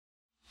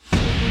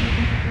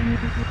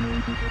Hey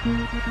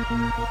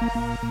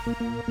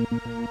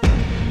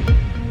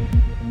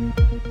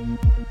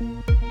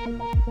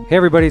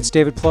everybody, it's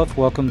David Plouffe.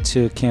 Welcome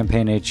to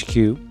Campaign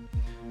HQ.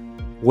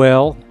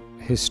 Well,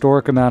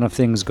 historic amount of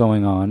things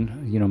going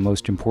on,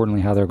 most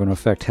importantly how they're going to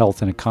affect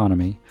health and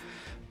economy.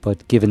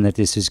 But given that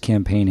this is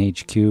Campaign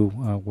HQ,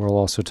 we'll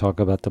also talk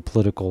about the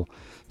political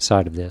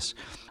side of this.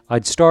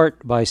 I'd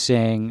start by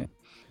saying,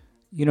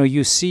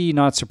 you see,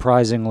 not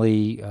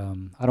surprisingly,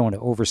 I don't want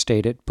to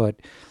overstate it, but,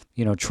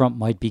 Trump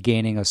might be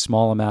gaining a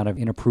small amount of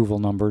inapproval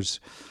numbers,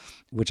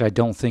 which I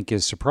don't think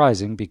is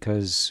surprising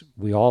because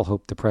we all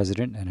hope the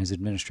president and his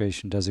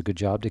administration does a good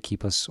job to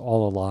keep us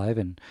all alive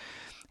and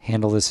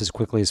handle this as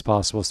quickly as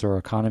possible so our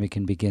economy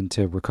can begin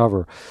to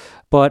recover.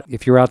 But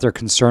if you're out there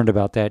concerned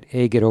about that,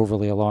 get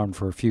overly alarmed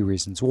for a few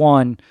reasons.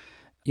 One,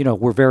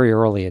 we're very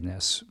early in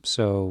this.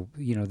 So,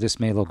 this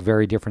may look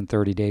very different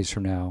 30 days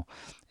from now,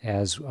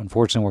 as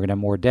unfortunately we're going to have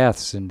more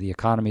deaths and the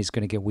economy is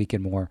going to get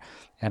weakened more.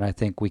 And I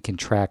think we can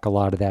track a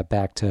lot of that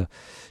back to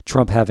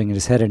Trump having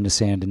his head in the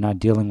sand and not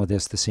dealing with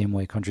this the same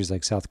way countries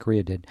like South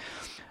Korea did.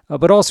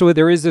 But also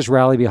there is this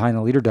rally behind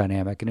the leader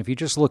dynamic. And if you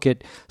just look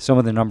at some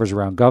of the numbers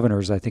around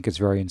governors, I think it's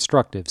very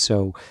instructive.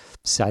 So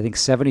I think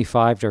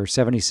 75 or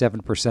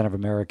 77% of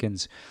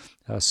Americans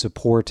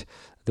support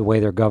the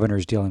way their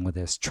governor's dealing with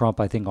this. Trump,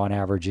 I think, on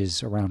average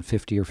is around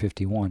 50 or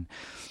 51.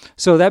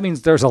 So that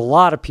means there's a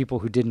lot of people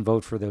who didn't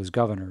vote for those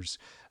governors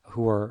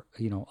who are,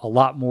 a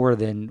lot more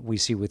than we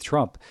see with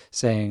Trump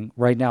saying,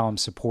 right now I'm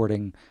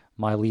supporting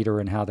my leader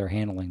and how they're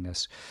handling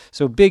this.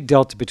 So big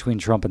delta between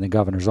Trump and the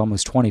governors,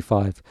 almost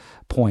 25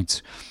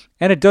 points.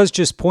 And it does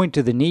just point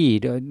to the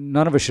need.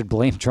 None of us should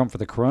blame Trump for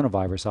the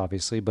coronavirus,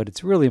 obviously, but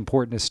it's really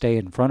important to stay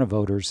in front of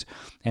voters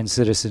and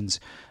citizens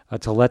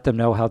to let them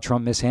know how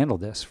Trump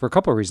mishandled this for a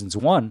couple of reasons.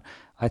 One,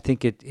 I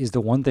think it is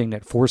the one thing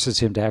that forces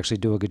him to actually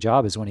do a good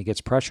job is when he gets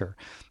pressure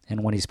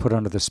and when he's put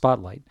under the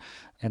spotlight.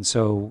 And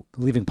so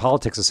leaving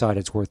politics aside,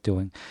 it's worth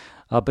doing.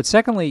 But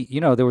secondly,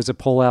 there was a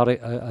poll out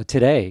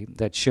today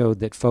that showed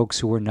that folks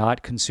who were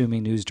not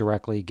consuming news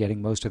directly,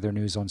 getting most of their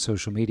news on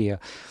social media,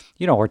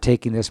 are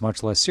taking this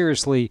much less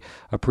seriously,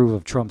 approve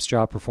of Trump's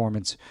job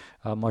performance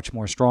much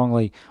more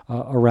strongly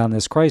around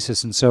this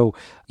crisis. And so,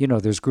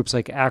 there's groups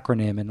like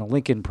Acronym and the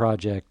Lincoln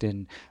Project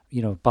and,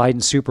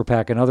 Biden Super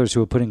PAC and others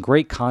who are putting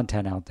great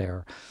content out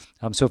there.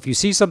 So if you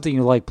see something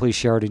you like, please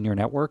share it in your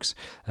networks.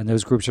 And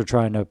those groups are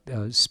trying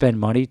to spend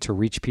money to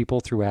reach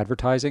people through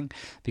advertising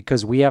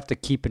because we have to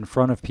keep in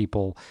front of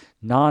people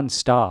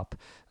nonstop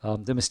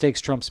the mistakes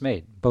Trump's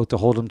made, both to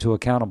hold him to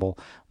accountable,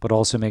 but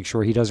also make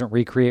sure he doesn't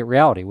recreate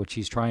reality, which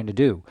he's trying to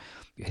do.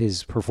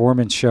 His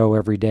performance show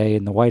every day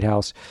in the White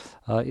House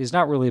is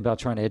not really about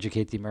trying to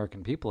educate the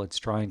American people. It's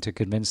trying to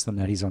convince them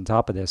that he's on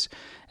top of this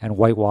and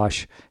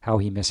whitewash how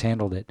he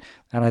mishandled it.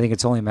 And I think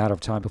it's only a matter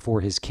of time before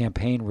his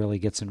campaign really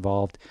gets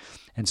involved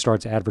and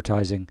starts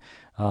advertising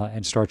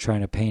and start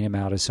trying to paint him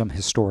out as some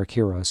historic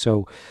hero.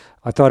 So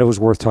I thought it was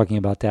worth talking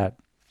about that.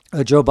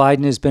 Joe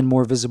Biden has been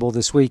more visible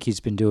this week. He's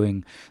been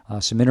doing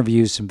some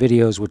interviews, some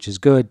videos, which is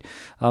good.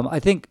 I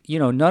think,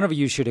 none of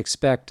you should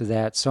expect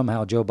that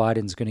somehow Joe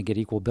Biden's going to get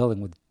equal billing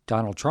with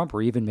Donald Trump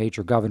or even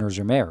major governors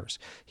or mayors.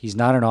 He's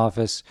not in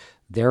office.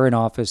 They're in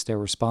office. They're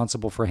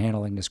responsible for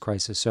handling this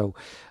crisis. So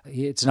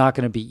it's not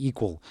going to be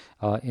equal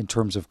in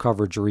terms of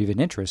coverage or even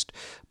interest.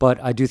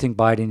 But I do think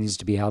Biden needs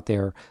to be out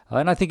there.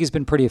 And I think he's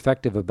been pretty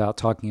effective about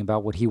talking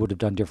about what he would have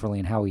done differently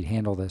and how he'd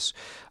handle this.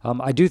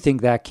 I do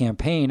think that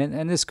campaign,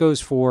 and this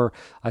goes for,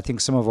 I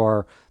think, some of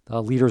our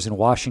leaders in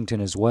Washington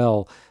as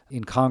well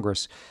in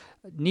Congress,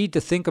 need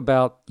to think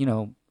about,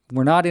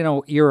 we're not in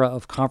an era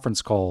of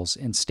conference calls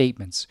and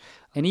statements.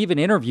 And even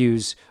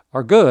interviews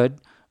are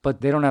good,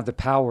 but they don't have the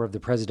power of the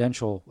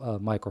presidential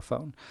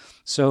microphone.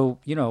 So,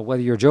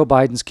 whether you're Joe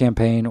Biden's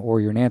campaign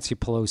or you're Nancy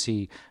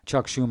Pelosi,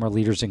 Chuck Schumer,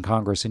 leaders in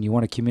Congress, and you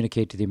want to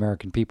communicate to the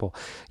American people,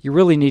 you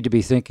really need to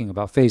be thinking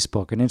about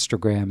Facebook and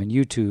Instagram and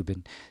YouTube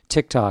and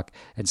TikTok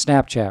and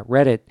Snapchat,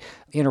 Reddit,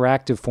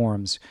 interactive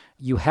forums.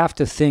 You have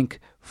to think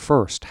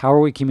first. How are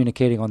we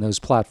communicating on those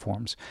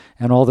platforms?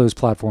 And all those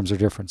platforms are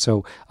different.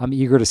 So I'm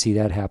eager to see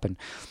that happen.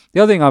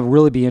 The other thing I'd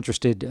really be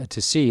interested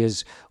to see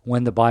is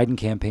when the Biden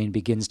campaign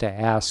begins to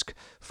ask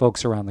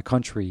folks around the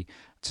country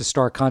to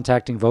start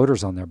contacting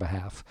voters on their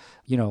behalf.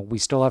 We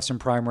still have some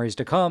primaries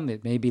to come.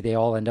 Maybe they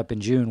all end up in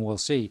June. We'll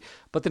see.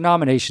 But the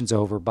nomination's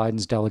over.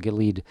 Biden's delegate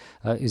lead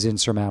is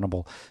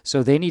insurmountable.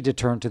 So they need to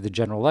turn to the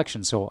general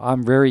election. So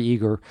I'm very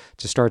eager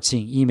to start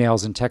seeing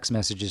emails and text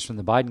messages from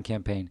the Biden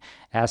campaign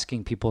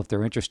asking people if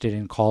they're interested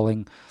in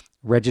calling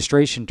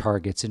registration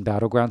targets in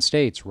battleground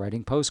states,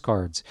 writing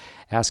postcards,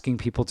 asking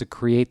people to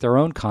create their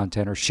own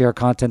content or share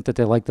content that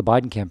they like the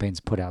Biden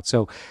campaign's put out.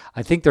 So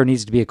I think there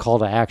needs to be a call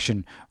to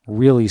action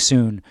really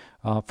soon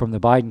from the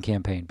Biden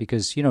campaign,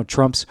 because,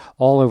 Trump's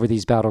all over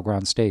these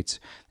battleground states,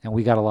 and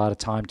we got a lot of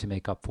time to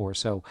make up for.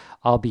 So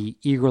I'll be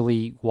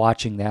eagerly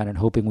watching that and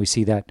hoping we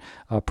see that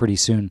pretty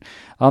soon.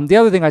 The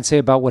other thing I'd say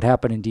about what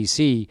happened in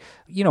D.C.,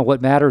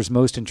 what matters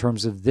most in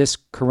terms of this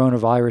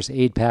coronavirus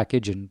aid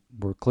package, and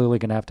we're clearly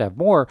going to have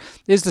more,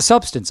 is the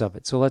substance of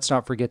it. So let's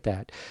not forget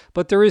that.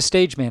 But there is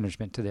stage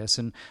management to this,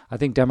 and I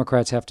think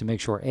Democrats have to make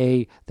sure,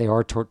 A, they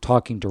are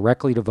talking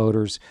directly to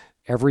voters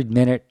every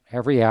minute,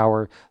 every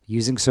hour,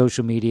 using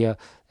social media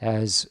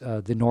as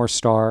the North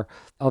Star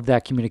of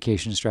that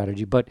communication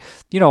strategy. But,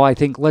 I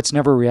think let's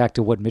never react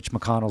to what Mitch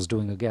McConnell's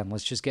doing again.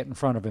 Let's just get in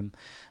front of him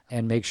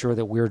and make sure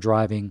that we're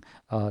driving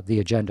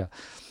the agenda.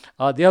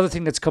 The other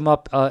thing that's come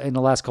up in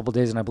the last couple of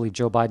days, and I believe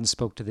Joe Biden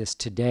spoke to this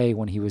today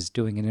when he was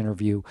doing an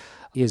interview,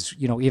 is,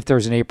 if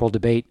there's an April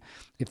debate,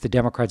 if the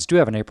Democrats do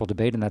have an April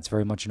debate, and that's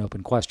very much an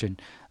open question,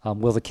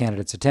 will the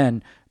candidates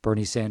attend?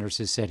 Bernie Sanders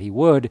has said he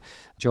would.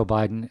 Joe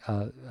Biden,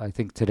 I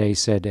think today,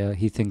 said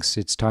he thinks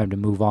it's time to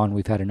move on.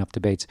 We've had enough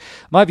debates.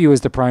 My view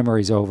is the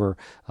primary's over.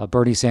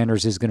 Bernie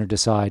Sanders is going to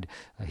decide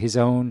his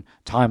own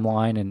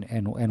timeline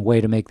and way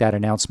to make that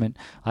announcement.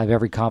 I have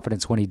every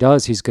confidence when he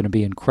does, he's going to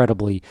be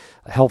incredibly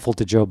helpful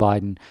to Joe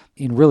Biden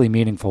in really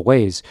meaningful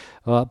ways.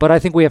 But I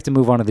think we have to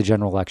move on to the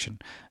general election.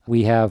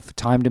 We have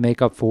time to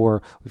make up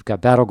for. We've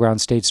got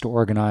battleground states to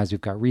organize. We've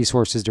got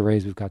resources to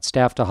raise. We've got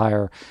staff to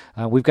hire.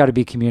 We've got to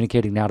be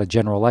communicating now to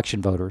general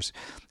election voters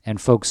and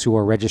folks who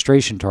are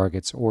registration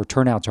targets or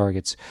turnout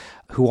targets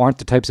who aren't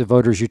the types of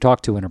voters you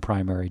talk to in a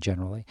primary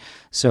generally.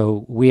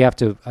 So we have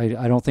to,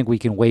 I don't think we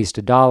can waste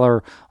a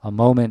dollar, a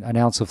moment, an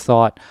ounce of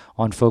thought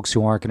on folks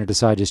who aren't going to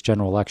decide this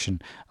general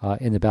election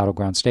in the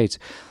battleground states.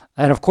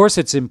 And of course,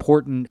 it's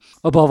important,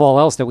 above all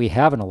else, that we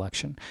have an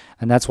election.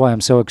 And that's why I'm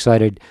so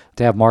excited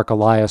to have Mark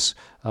Elias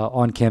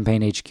on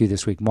Campaign HQ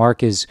this week.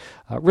 Mark is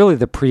really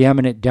the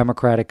preeminent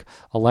Democratic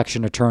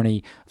election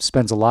attorney,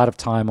 spends a lot of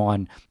time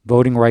on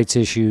voting rights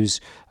issues,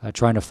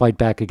 trying to fight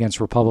back against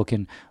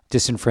Republican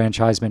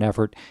disenfranchisement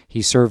effort.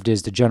 He served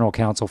as the general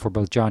counsel for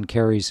both John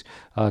Kerry's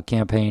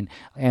campaign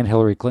and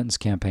Hillary Clinton's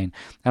campaign.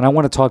 And I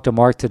want to talk to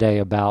Mark today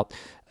about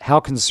how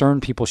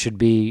concerned people should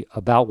be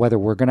about whether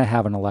we're going to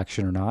have an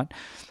election or not,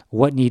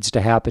 what needs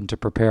to happen to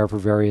prepare for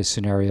various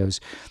scenarios,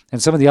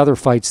 and some of the other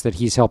fights that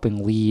he's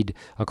helping lead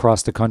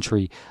across the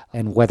country,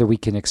 and whether we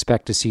can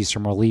expect to see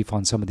some relief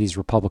on some of these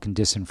Republican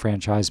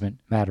disenfranchisement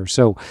matters.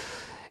 So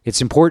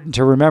it's important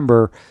to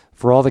remember,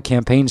 for all the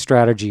campaign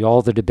strategy,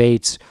 all the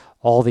debates,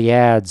 all the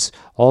ads,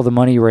 all the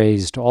money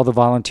raised, all the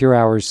volunteer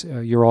hours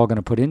you're all going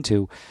to put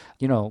into,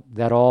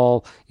 that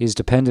all is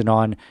dependent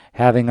on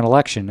having an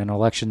election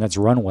that's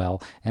run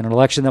well, and an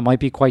election that might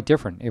be quite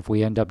different if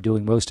we end up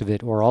doing most of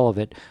it or all of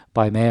it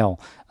by mail,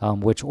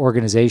 which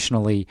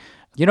organizationally,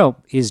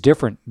 is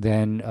different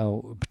than,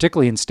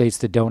 particularly in states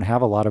that don't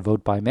have a lot of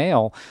vote by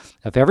mail.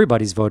 If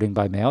everybody's voting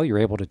by mail, you're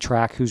able to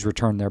track who's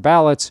returned their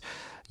ballots.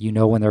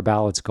 When their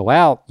ballots go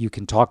out, you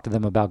can talk to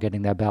them about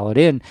getting that ballot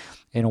in.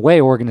 In a way,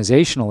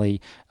 organizationally,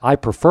 I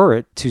prefer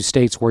it to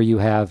states where you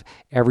have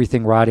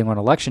everything riding on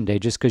election day,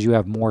 just because you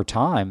have more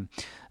time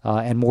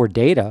and more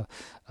data,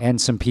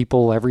 and some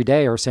people every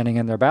day are sending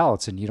in their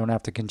ballots, and you don't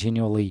have to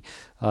continually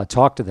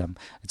talk to them.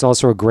 It's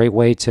also a great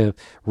way to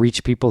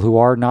reach people who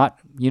are not,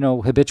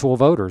 habitual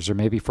voters, or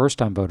maybe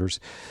first-time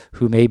voters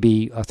who may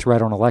be a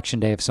threat on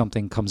election day if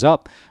something comes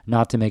up,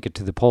 not to make it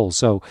to the polls.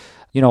 So,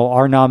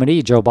 our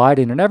nominee, Joe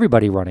Biden, and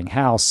everybody running,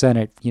 House,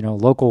 Senate,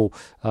 local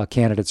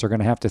candidates are going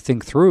to have to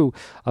think through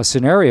a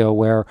scenario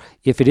where,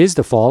 if it is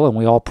the fall, and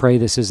we all pray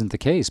this isn't the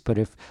case, but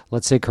if,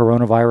 let's say,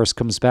 coronavirus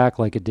comes back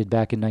like it did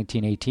back in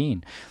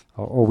 1918,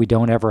 or we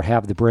don't ever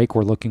have the break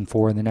we're looking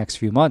for in the next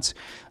few months,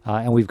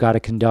 and we've got to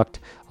conduct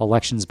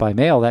elections by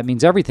mail, that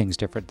means everything's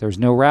different. There's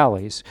no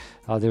rallies.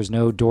 There's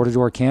no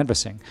door-to-door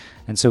canvassing.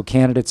 And so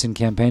candidates and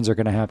campaigns are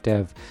going to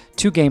have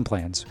two game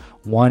plans.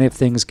 One if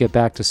things get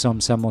back to some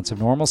semblance of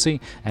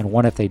normalcy, and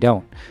one if they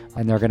don't.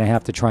 And they're going to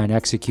have to try and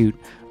execute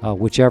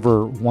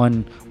whichever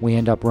one we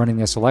end up running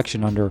this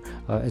election under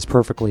as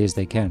perfectly as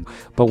they can.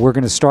 But we're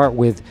going to start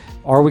with,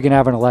 are we going to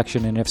have an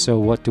election? And if so,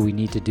 what do we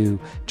need to do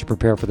to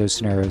prepare for those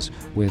scenarios,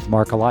 with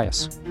Mark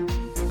Elias.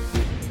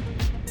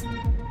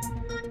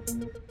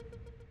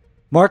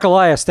 Mark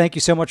Elias, thank you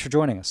so much for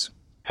joining us.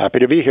 Happy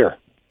to be here.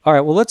 All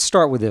right, well, let's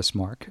start with this,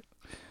 Mark.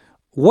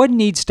 What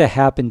needs to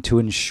happen to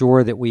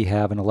ensure that we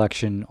have an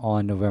election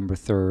on November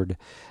 3rd?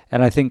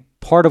 And I think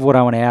part of what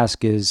I want to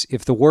ask is,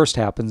 if the worst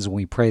happens, and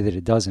we pray that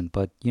it doesn't,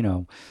 but,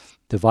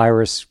 the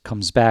virus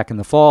comes back in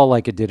the fall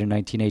like it did in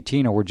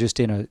 1918, or we're just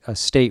in a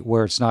state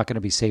where it's not going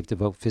to be safe to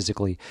vote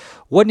physically,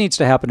 what needs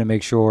to happen to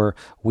make sure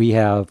we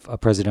have a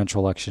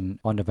presidential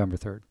election on November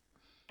 3rd?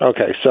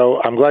 Okay,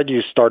 so I'm glad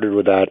you started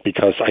with that,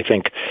 because I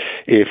think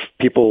if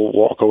people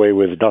walk away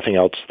with nothing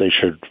else, they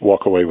should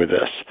walk away with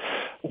this.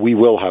 We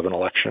will have an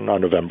election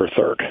on November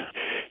 3rd.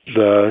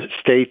 The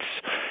states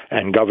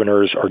and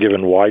governors are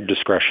given wide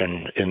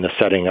discretion in the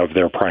setting of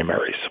their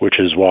primaries, which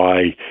is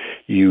why,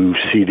 you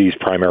see these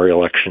primary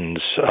elections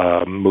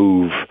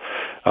move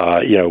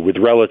with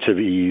relative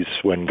ease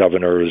when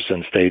governors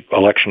and state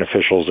election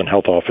officials and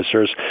health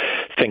officers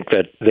think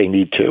that they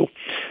need to.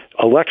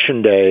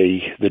 Election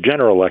day, the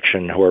general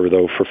election, however,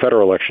 though, for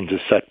federal elections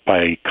is set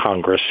by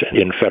Congress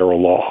in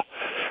federal law.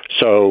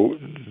 So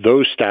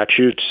those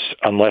statutes,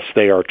 unless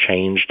they are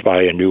changed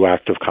by a new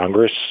act of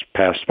Congress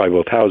passed by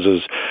both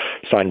houses,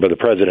 signed by the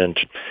president,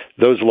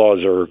 those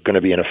laws are going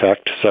to be in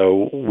effect.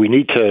 So we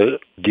need to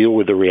deal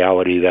with the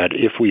reality that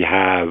if we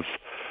have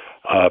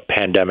a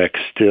pandemic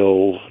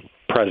still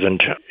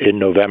present in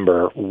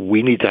November,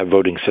 we need to have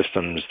voting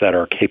systems that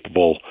are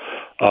capable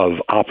of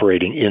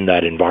operating in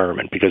that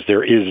environment because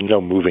there is no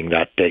moving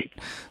that date.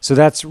 So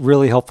that's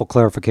really helpful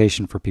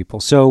clarification for people.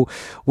 So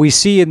we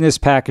see in this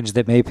package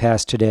that may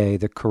pass today,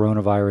 the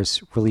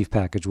coronavirus relief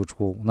package, which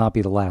will not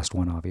be the last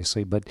one,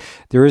 obviously, but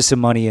there is some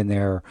money in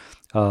there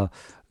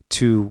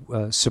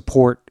to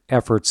support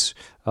efforts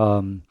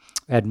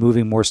at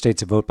moving more states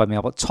to vote by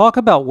mail. But talk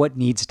about what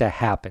needs to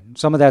happen.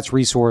 Some of that's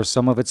resource,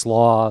 some of it's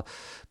law.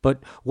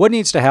 But what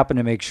needs to happen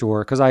to make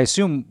sure, because I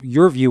assume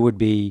your view would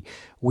be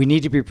we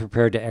need to be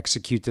prepared to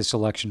execute this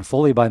election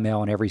fully by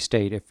mail in every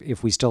state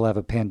if we still have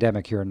a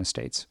pandemic here in the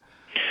States.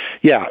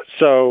 Yeah.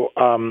 So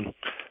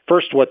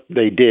first, what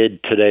they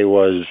did today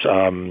was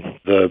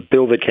the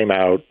bill that came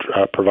out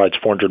provides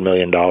 $400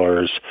 million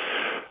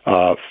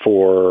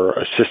for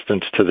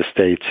assistance to the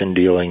states in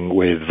dealing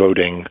with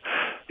voting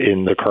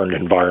in the current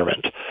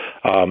environment.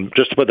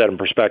 Just to put that in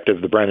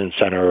perspective, the Brennan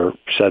Center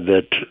said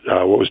that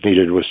what was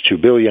needed was $2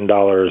 billion.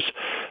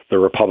 The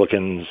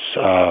Republicans'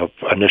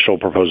 initial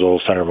proposal,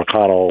 Senator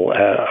McConnell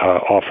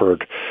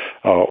offered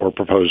or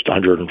proposed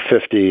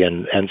 150,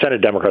 and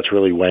Senate Democrats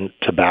really went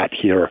to bat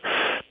here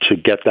to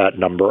get that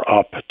number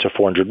up to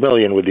 $400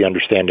 million with the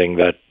understanding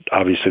that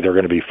obviously there are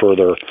going to be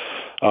further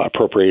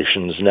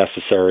appropriations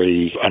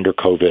necessary under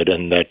COVID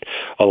and that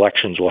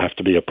elections will have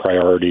to be a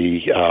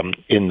priority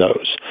in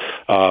those.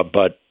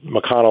 But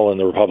McConnell and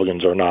the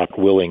Republicans are not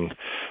willing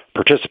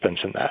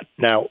participants in that.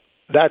 Now,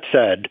 that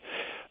said,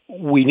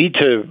 we need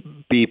to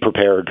be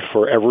prepared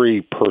for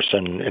every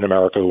person in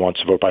America who wants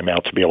to vote by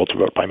mail to be able to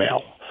vote by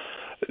mail.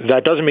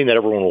 That doesn't mean that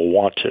everyone will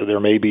want to. There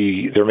may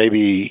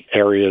be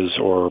areas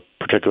or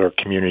particular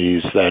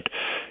communities that,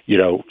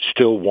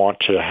 still want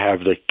to have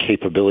the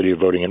capability of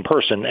voting in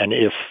person. And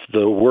if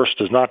the worst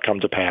does not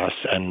come to pass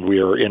and we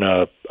are in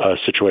a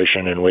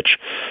situation in which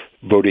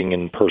voting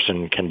in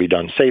person can be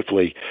done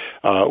safely,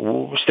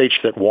 states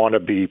that want to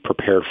be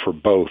prepared for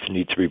both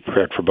need to be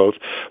prepared for both,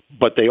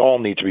 but they all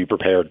need to be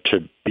prepared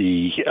to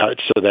be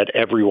so that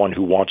everyone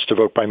who wants to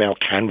vote by mail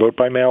can vote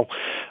by mail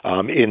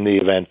in the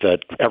event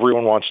that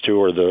everyone wants to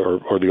or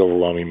the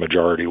overwhelming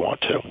majority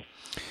want to.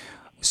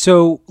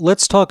 So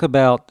let's talk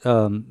about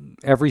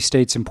every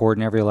state's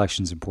important, every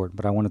election's important,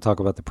 but I want to talk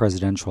about the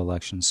presidential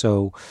election.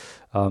 So,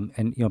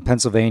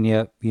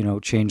 Pennsylvania,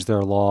 changed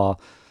their law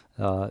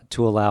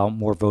to allow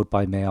more vote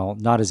by mail.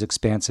 Not as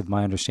expansive,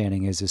 my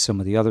understanding is, as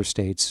some of the other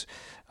states.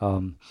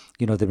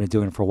 They've been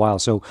doing it for a while.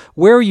 So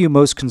where are you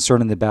most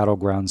concerned in the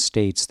battleground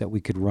states that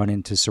we could run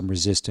into some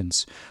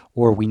resistance,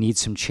 or we need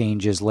some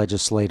changes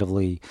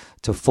legislatively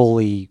to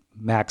fully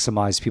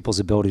maximize people's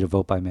ability to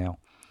vote by mail?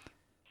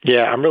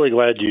 Yeah, I'm really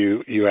glad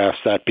you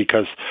asked that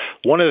because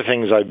one of the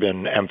things I've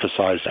been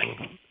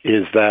emphasizing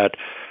is that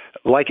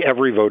like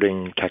every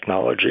voting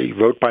technology,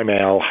 vote by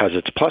mail has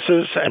its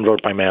pluses and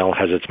vote by mail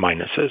has its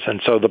minuses.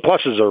 And so the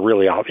pluses are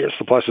really obvious.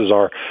 The pluses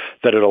are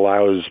that it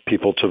allows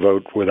people to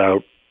vote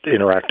without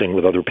interacting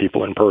with other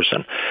people in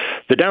person.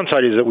 The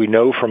downside is that we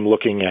know from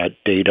looking at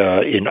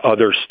data in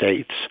other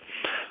states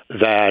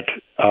that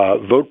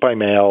vote by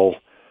mail,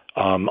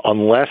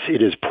 unless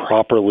it is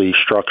properly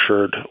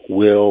structured,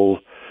 will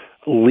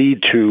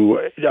lead to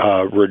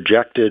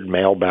rejected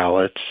mail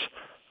ballots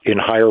in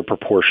higher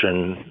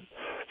proportion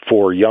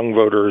for young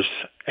voters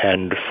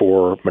and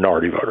for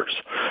minority voters.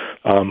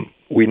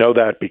 We know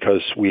that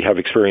because we have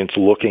experience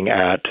looking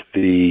at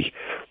the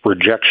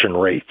rejection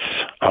rates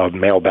of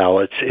mail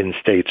ballots in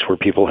states where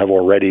people have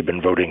already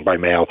been voting by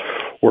mail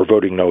or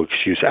voting no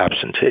excuse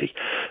absentee.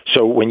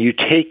 So when you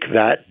take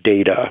that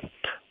data,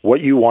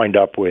 what you wind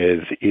up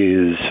with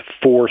is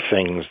four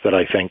things that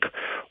I think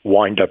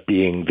wind up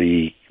being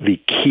the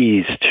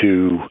keys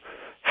to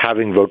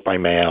having vote by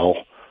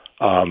mail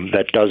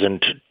that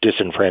doesn't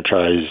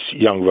disenfranchise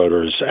young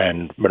voters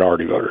and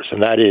minority voters.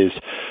 And that is,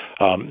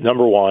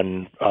 number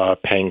one,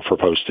 paying for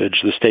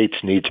postage. The states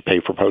need to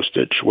pay for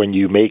postage. When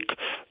you make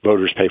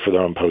voters pay for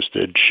their own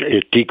postage,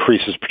 it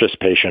decreases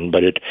participation,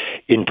 but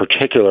in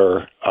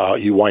particular,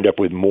 you wind up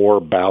with more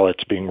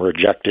ballots being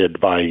rejected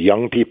by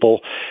young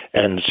people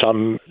and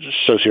some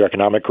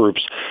socioeconomic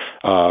groups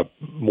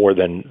more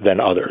than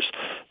others.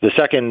 The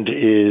second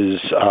is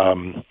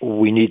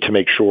we need to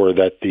make sure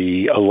that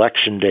the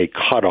election day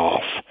cutoff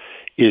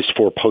is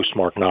for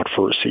postmark, not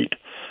for receipt.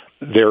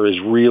 There is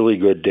really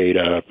good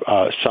data,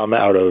 some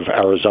out of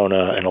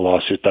Arizona in a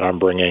lawsuit that I'm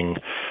bringing,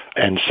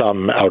 and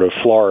some out of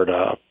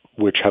Florida,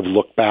 which have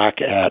looked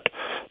back at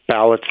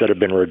ballots that have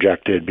been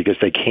rejected because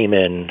they came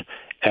in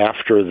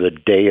after the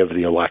day of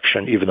the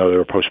election, even though they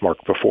were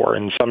postmarked before.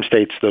 In some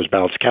states, those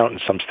ballots count. In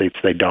some states,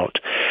 they don't.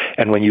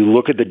 And when you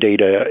look at the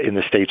data in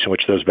the states in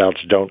which those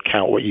ballots don't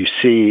count, what you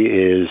see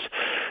is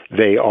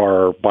they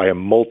are by a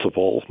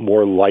multiple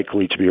more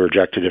likely to be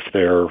rejected if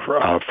they're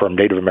from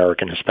Native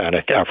American,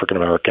 Hispanic, African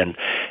American,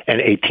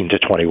 and 18 to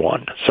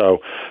 21. So,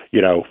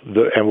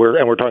 and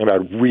we're talking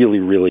about really,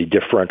 really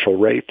differential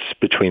rates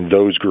between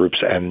those groups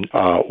and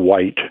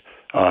white,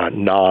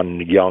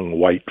 non-young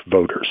white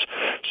voters.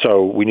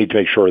 So we need to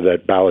make sure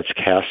that ballots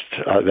cast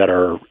that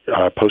are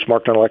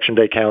postmarked on Election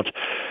Day count.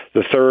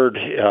 The third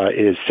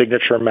is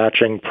signature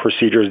matching.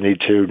 Procedures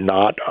need to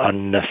not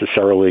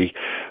unnecessarily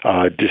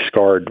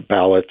discard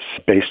ballots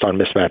based on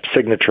mismatched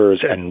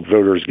signatures and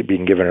voters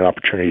being given an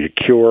opportunity to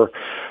cure.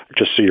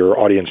 Just so your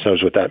audience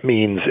knows what that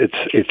means,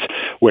 it's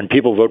when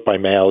people vote by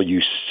mail,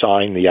 you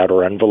sign the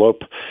outer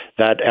envelope.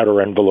 That outer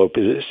envelope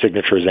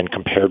signature is then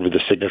compared with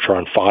the signature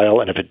on file,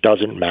 and if it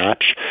doesn't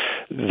match,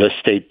 the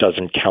state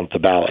doesn't count the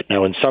ballot.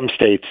 Now, in some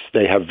states,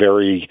 they have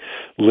very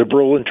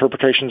liberal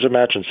interpretations of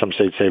match. In some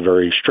states, they have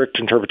very strict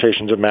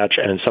interpretations of match,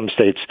 and in some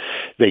states,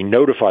 they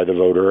notify the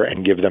voter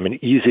and give them an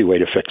easy way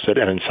to fix it,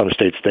 and in some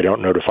states, they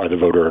don't notify the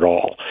voter at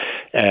all.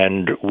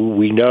 And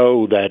we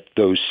know that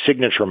those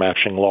signature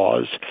matching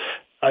laws,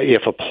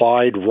 if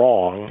applied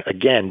wrong,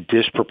 again,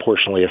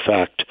 disproportionately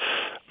affect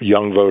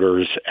young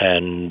voters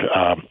and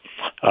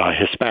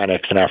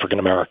Hispanics and African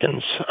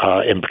Americans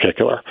in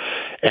particular.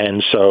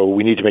 And so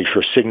we need to make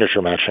sure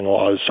signature matching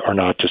laws are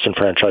not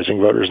disenfranchising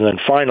voters. And then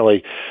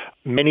finally,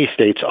 many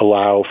states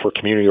allow for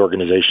community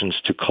organizations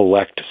to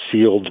collect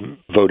sealed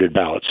voted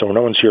ballots. So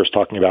no one's here is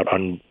talking about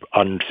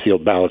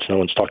unsealed ballots. No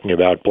one's talking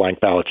about blank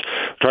ballots.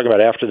 We're talking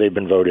about after they've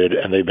been voted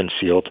and they've been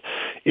sealed.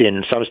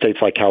 In some states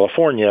like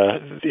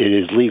California, it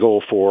is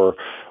legal for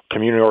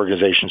community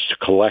organizations to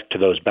collect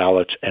those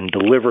ballots and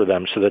deliver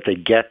them so that they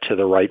get to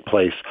the right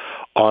place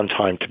on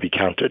time to be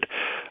counted.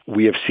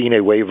 We have seen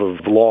a wave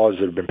of laws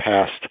that have been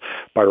passed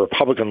by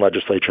Republican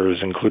legislatures,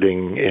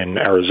 including in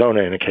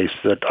Arizona in a case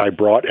that I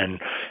brought and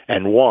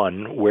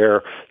won,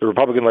 where the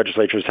Republican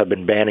legislatures have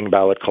been banning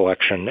ballot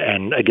collection.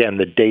 And again,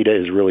 the data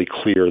is really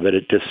clear that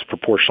it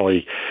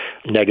disproportionately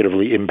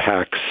negatively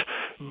impacts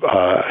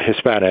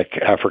Hispanic,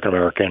 African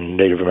American,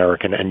 Native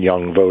American, and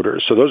young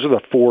voters. So those are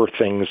the four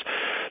things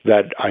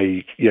that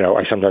I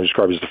sometimes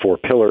describe as the four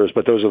pillars,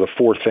 but those are the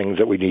four things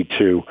that we need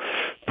to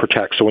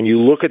protect. So when you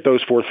look at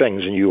those four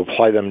things and you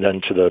apply them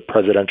then to the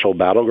presidential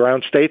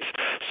battleground states,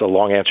 it's a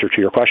long answer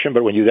to your question,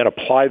 but when you then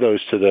apply those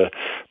to the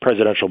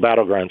presidential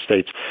battleground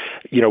states,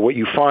 what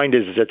you find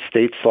is that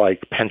states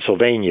like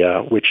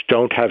Pennsylvania, which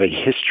don't have a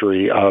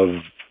history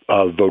of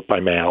vote by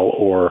mail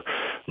or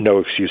no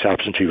excuse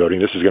absentee voting.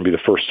 This is going to be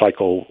the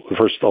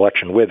first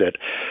election with it.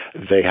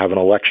 They have an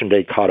election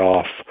day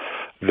cutoff.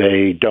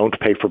 They don't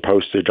pay for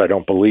postage, I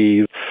don't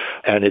believe,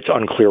 and it's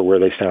unclear where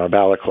they stand on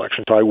ballot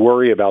collection. So I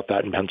worry about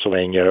that in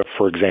Pennsylvania,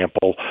 for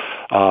example.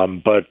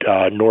 But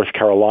North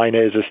Carolina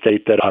is a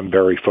state that I'm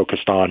very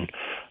focused on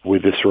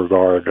with this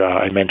regard.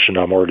 I mentioned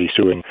I'm already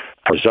suing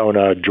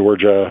Arizona,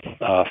 Georgia,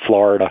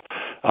 Florida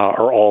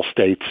are all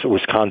states,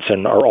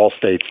 Wisconsin are all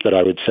states that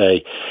I would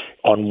say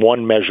on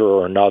one measure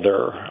or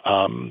another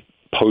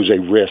pose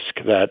a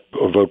risk that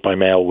a vote by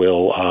mail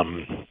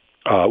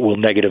will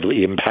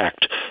negatively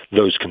impact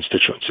those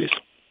constituencies.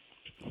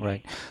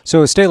 Right.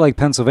 So a state like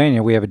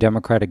Pennsylvania, we have a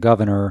Democratic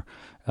governor,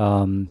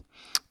 and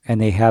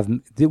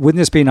wouldn't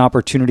this be an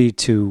opportunity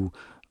to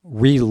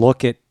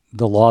relook at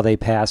the law they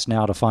passed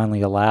now to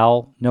finally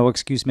allow no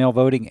excuse mail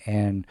voting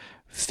and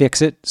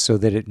fix it so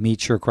that it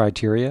meets your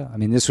criteria? I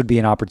mean, this would be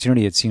an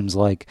opportunity, it seems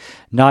like,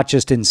 not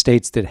just in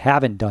states that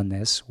haven't done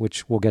this,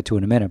 which we'll get to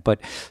in a minute, but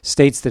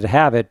states that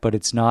have it, but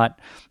it's not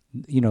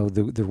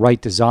the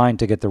right design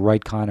to get the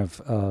right kind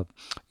of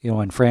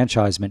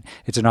enfranchisement.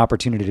 It's an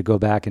opportunity to go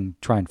back and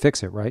try and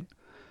fix it, right?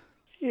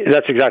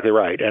 That's exactly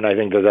right, and I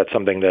think that that's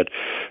something that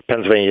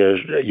Pennsylvania,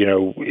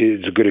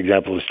 is a good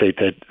example of a state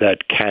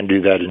that can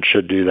do that and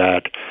should do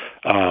that.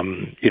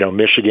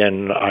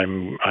 Michigan,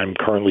 I'm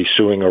currently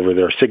suing over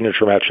their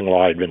signature matching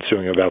law. I'd been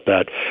suing about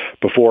that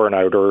before, and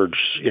I would urge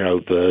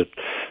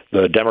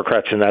the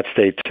Democrats in that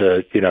state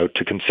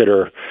to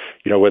consider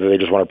whether they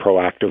just want to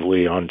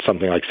proactively on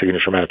something like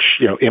signature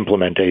match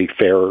implement a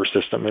fairer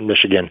system. In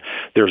Michigan,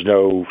 there's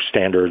no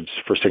standards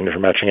for signature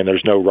matching, and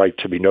there's no right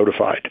to be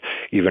notified,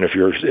 even if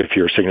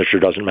your signature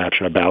doesn't match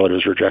and a ballot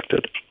is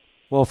rejected.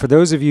 Well, for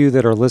those of you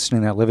that are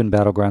listening that live in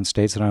battleground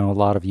states, and I know a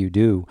lot of you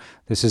do,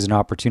 this is an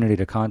opportunity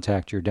to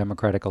contact your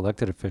Democratic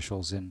elected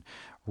officials and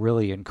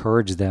really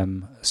encourage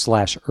them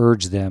 /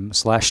 urge them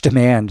 /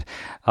 demand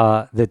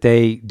that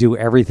they do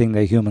everything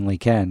they humanly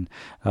can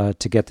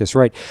to get this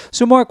right.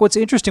 So, Mark, what's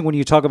interesting when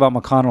you talk about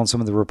McConnell and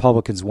some of the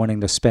Republicans wanting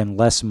to spend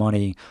less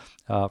money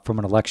from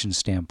an election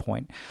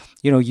standpoint,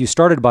 you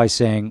started by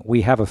saying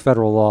we have a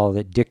federal law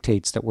that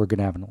dictates that we're going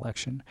to have an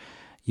election.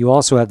 You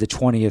also have the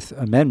 20th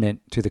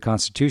Amendment to the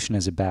Constitution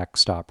as a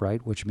backstop,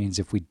 right? Which means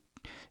if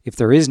if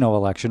there is no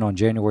election on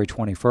January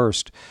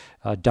 21st,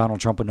 Donald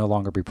Trump would no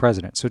longer be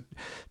president. So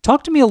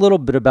talk to me a little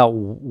bit about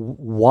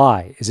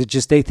why. Is it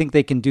just they think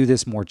they can do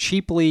this more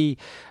cheaply?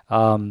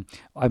 Are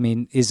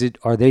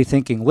they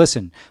thinking,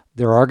 listen,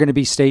 there are going to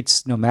be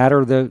states, no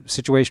matter the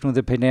situation with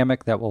the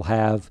pandemic, that will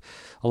have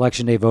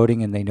election day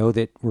voting, and they know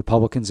that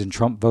Republicans and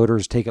Trump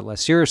voters take it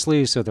less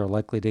seriously, so they're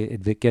likely to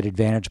get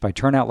advantaged by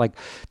turnout. Like,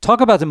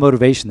 talk about the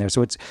motivation there.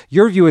 So it's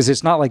your view is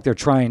it's not like they're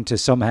trying to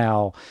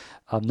somehow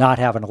not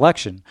have an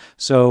election.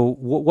 So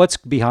what's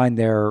behind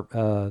their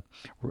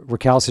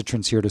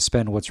recalcitrance here to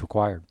spend what's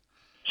required?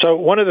 So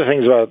one of the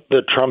things about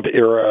the Trump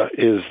era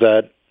is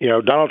that,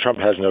 Donald Trump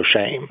has no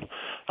shame,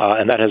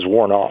 and that has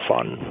worn off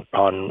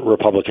on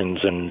Republicans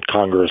in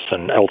Congress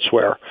and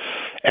elsewhere.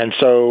 And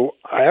so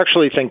I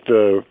actually think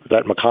that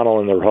McConnell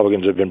and the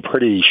Republicans have been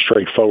pretty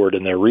straightforward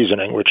in their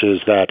reasoning, which is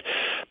that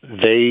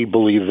they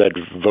believe that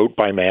vote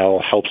by mail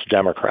helps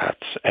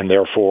Democrats, and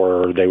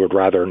therefore they would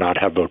rather not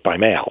have vote by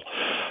mail.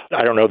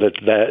 I don't know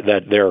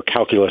that their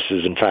calculus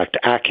is in fact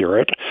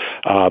accurate,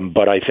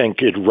 but I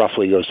think it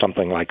roughly goes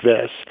something like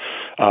this.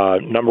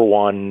 Number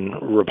one,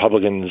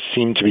 Republicans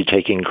seem to be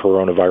taking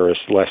coronavirus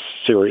less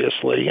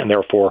seriously and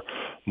therefore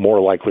more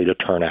likely to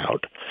turn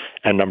out.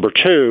 And number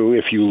two,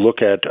 if you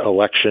look at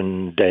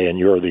election day, and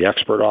you're the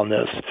expert on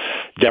this,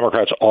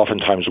 Democrats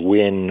oftentimes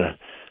win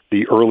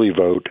the early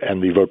vote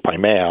and the vote by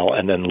mail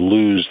and then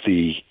lose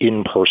the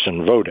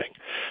in-person voting.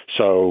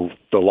 So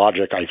the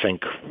logic, I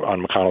think,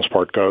 on McConnell's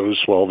part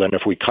goes, well, then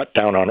if we cut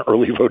down on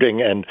early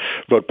voting and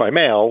vote by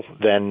mail,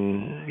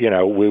 then,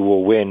 we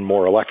will win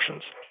more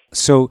elections.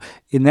 So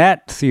in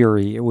that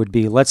theory, it would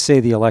be, let's say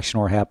the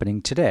election were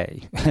happening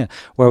today,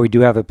 where we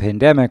do have a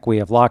pandemic, we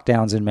have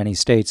lockdowns in many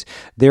states.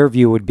 Their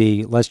view would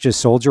be, let's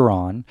just soldier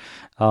on,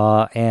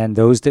 and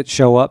those that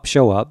show up,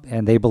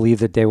 and they believe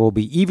that they will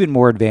be even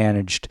more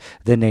advantaged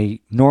than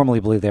they normally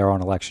believe they are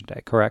on election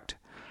day, correct?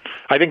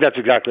 I think that's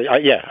exactly,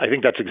 I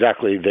think that's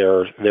exactly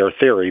their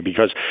theory,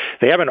 because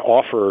they haven't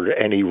offered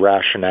any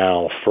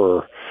rationale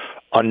for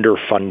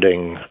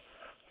underfunding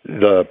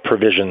the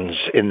provisions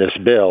in this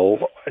bill,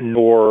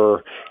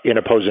 nor in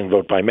opposing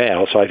vote by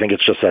mail. So I think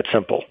it's just that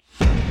simple.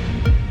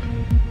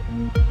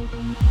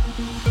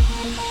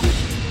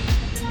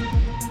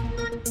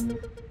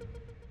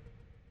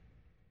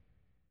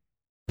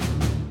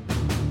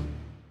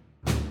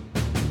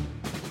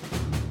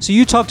 So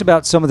you talked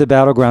about some of the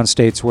battleground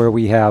states where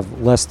we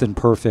have less than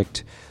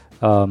perfect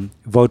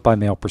vote by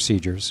mail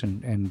procedures,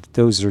 and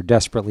those are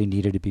desperately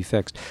needed to be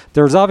fixed.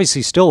 There's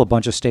obviously still a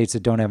bunch of states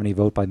that don't have any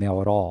vote by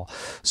mail at all.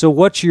 So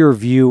what's your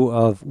view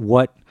of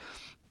what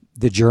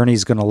the journey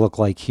is going to look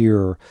like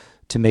here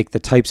to make the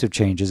types of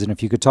changes? And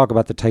if you could talk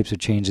about the types of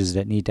changes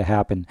that need to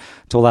happen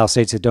to allow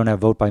states that don't have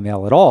vote by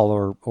mail at all,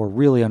 or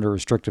really under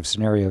restrictive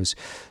scenarios,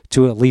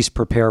 to at least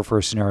prepare for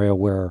a scenario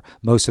where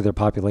most of their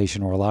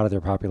population or a lot of their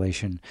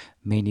population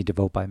may need to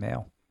vote by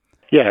mail.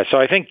 Yeah,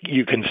 so I think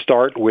you can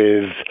start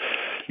with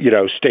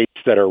states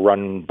that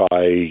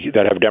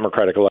have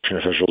Democratic election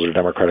officials or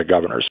Democratic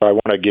governors. So I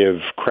want to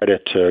give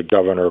credit to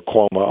Governor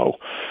Cuomo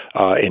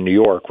in New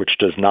York, which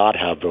does not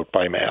have vote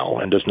by mail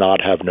and does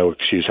not have no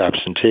excuse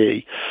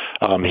absentee.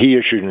 He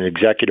issued an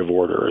executive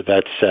order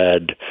that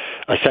said,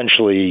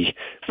 essentially,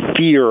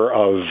 fear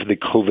of the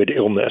COVID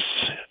illness,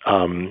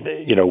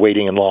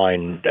 waiting in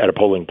line at a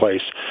polling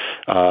place,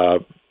 and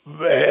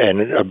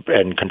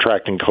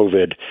contracting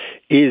COVID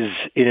is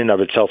in and of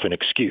itself an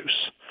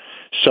excuse.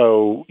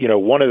 So,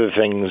 one of the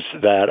things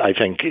that I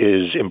think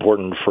is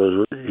important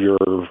for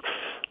your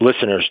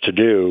listeners to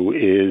do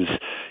is,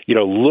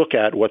 look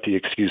at what the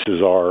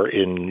excuses are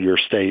in your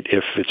state,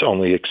 if it's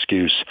only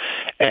excuse,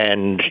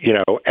 and,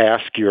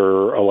 ask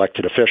your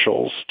elected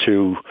officials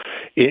to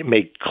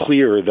make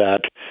clear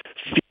that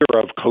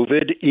fear of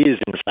COVID is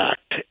in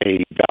fact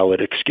a valid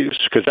excuse,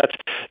 because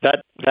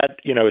that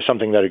is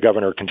something that a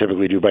governor can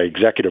typically do by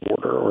executive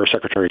order, or a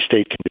secretary of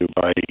state can do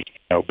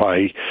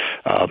by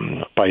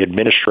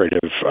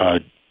administrative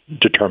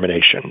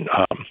determination.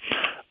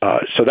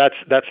 So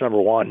that's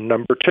number one.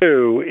 Number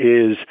two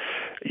is,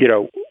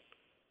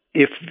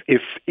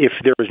 if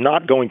there is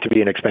not going to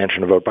be an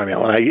expansion of vote by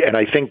mail, and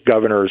I think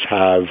governors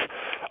have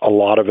a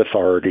lot of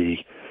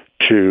authority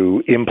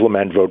to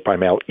implement vote by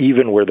mail,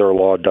 even where their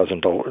law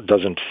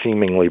doesn't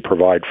seemingly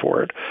provide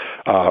for it,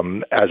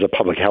 as a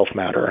public health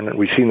matter. And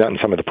we've seen that in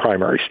some of the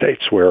primary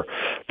states where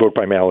vote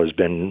by mail has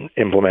been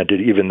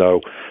implemented, even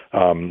though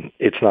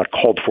it's not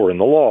called for in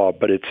the law,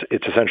 but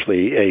it's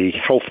essentially a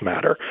health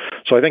matter.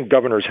 So I think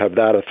governors have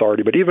that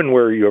authority. But even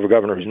where you have a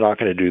governor who's not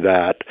going to do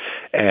that,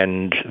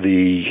 and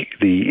the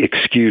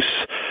excuse,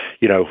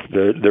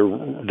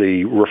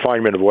 the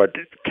refinement of what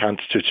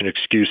constitutes an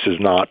excuse is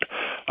not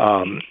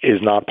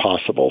possible,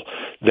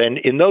 then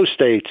in those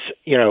states,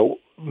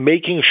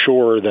 making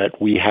sure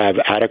that we have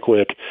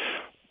adequate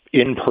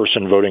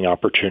in-person voting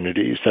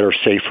opportunities that are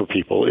safe for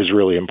people is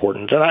really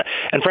important.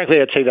 And frankly,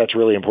 I'd say that's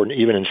really important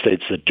even in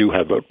states that do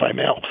have vote by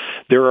mail.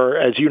 There are,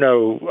 as you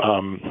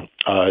know,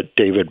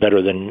 David,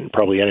 better than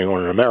probably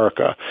anyone in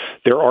America,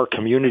 there are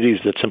communities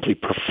that simply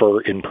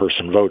prefer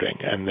in-person voting,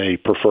 and they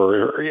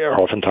prefer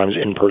oftentimes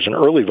in-person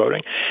early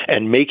voting.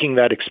 And making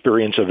that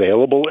experience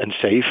available and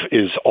safe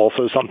is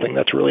also something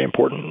that's really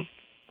important.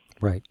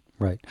 Right.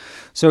 Right.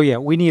 So, yeah,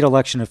 we need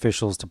election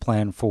officials to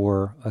plan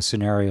for a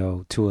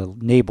scenario to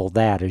enable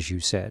that, as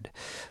you said.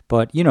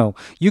 But,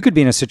 you could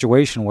be in a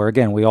situation where,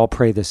 again, we all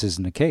pray this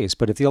isn't the case.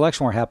 But if the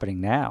election were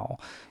happening now,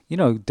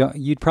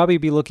 you'd probably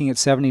be looking at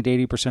 70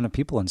 to 80% of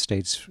people in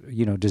states,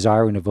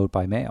 desiring to vote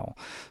by mail.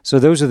 So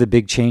those are the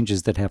big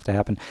changes that have to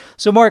happen.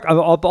 So, Mark, I'll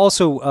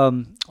also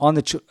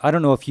I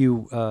don't know if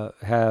you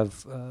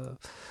have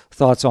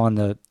thoughts on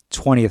the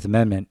 20th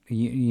Amendment.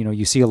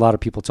 You see a lot of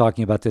people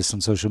talking about this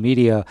on social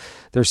media.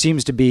 There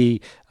seems to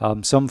be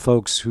some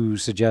folks who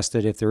suggest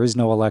that if there is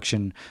no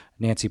election,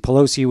 Nancy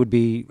Pelosi would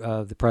be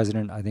the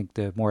president. I think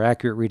the more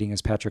accurate reading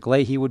is Patrick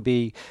Leahy would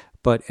be.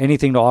 But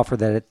anything to offer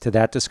to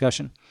that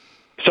discussion?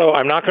 So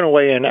I'm not going to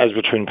weigh in as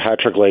between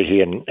Patrick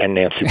Leahy and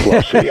Nancy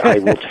Pelosi. I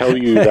will tell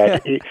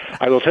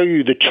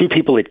you the two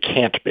people it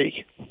can't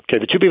be. Okay,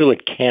 the two people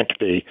it can't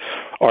be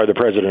are the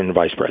president and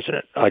vice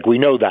president. Like, we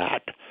know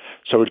that.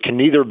 So it can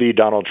neither be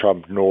Donald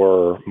Trump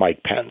nor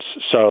Mike Pence.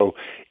 So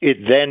it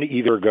then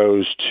either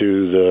goes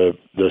to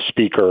the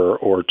speaker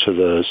or to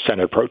the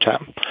Senate pro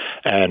tem.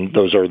 And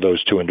those are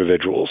those two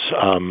individuals.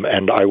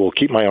 And I will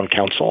keep my own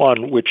counsel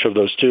on which of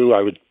those two.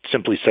 I would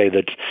simply say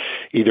that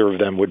either of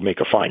them would make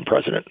a fine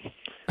president.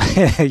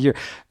 You're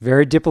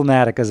very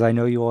diplomatic, as I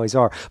know you always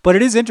are. But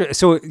it is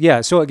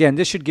interesting. So again,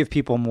 this should give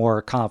people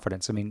more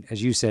confidence. I mean,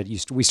 as you said,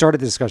 we started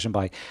the discussion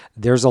by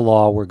there's a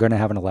law, we're going to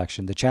have an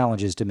election. The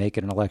challenge is to make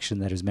it an election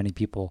that as many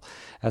people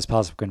as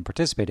possible can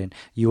participate in.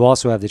 You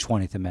also have the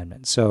 20th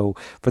Amendment. So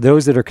for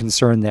those that are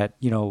concerned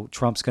that,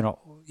 Trump's going to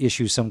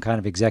issue some kind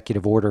of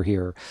executive order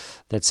here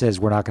that says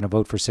we're not going to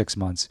vote for 6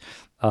 months,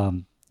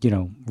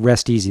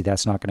 rest easy.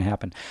 That's not going to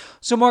happen.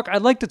 So, Mark,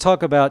 I'd like to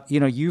talk about,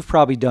 you've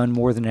probably done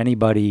more than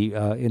anybody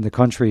in the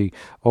country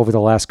over the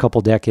last couple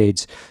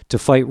decades to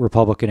fight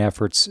Republican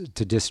efforts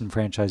to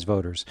disenfranchise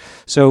voters.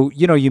 So,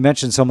 you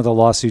mentioned some of the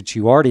lawsuits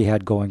you already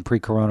had going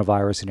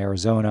pre-coronavirus in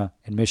Arizona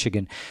and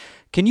Michigan.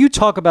 Can you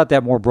talk about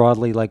that more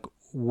broadly? Like,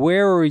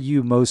 where are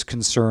you most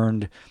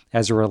concerned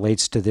as it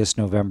relates to this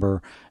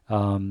November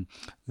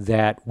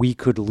that we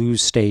could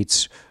lose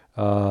states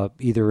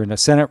either in a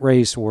Senate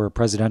race or a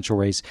presidential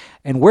race?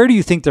 And where do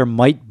you think there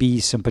might be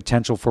some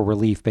potential for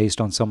relief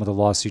based on some of the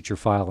lawsuits you're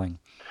filing?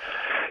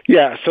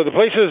 Yeah, so the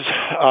places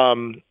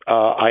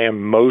I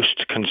am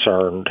most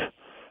concerned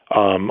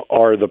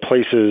are the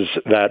places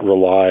that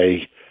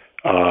rely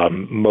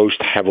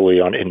most heavily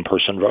on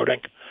in-person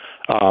voting.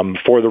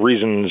 For the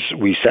reasons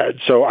we said.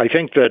 So I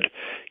think that,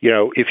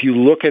 if you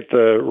look at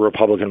the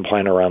Republican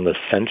plan around the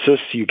census,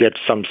 you get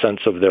some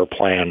sense of their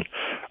plan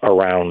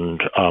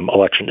around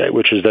Election Day,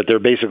 which is that they're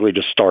basically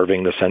just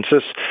starving the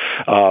census.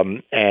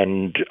 And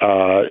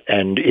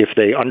if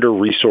they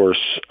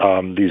under-resource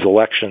these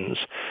elections,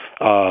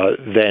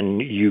 then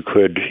you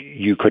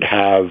could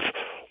have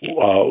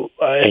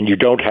and you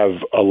don't have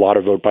a lot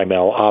of vote by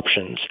mail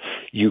options,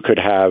 you could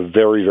have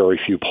very, very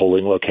few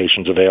polling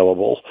locations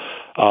available.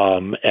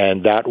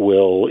 And that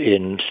will,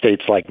 in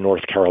states like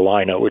North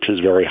Carolina, which is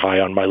very high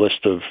on my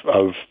list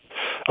of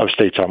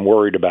states I'm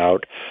worried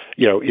about,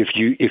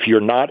 if you're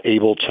not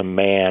able to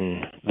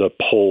man the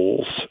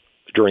polls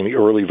during the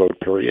early vote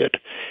period,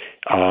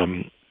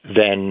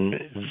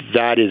 then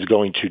that is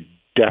going to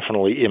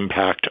definitely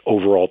impact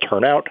overall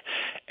turnout,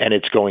 and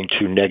it's going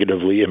to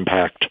negatively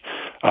impact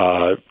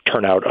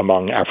turnout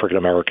among African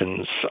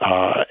Americans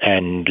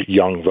and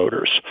young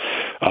voters,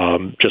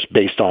 just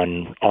based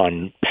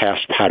on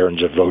past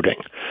patterns of voting.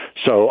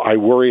 So I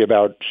worry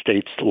about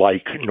states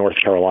like North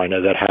Carolina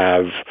that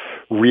have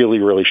really,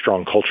 really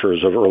strong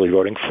cultures of early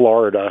voting.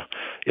 Florida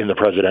in the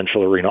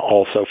presidential arena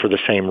also for the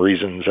same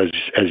reasons,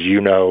 as you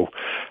know,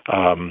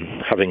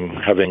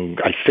 having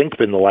I think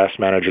been the last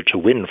manager to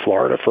win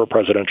Florida for a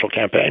presidential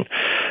campaign.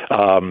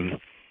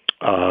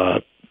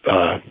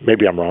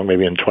 Maybe I'm wrong.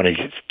 Maybe in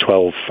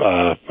 2012,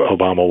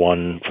 Obama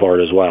won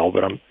Florida as well.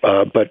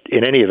 But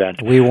in any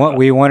event, we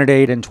won at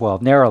 8 and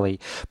 12 narrowly.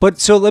 But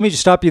so let me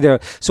just stop you there.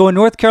 So in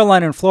North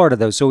Carolina and Florida,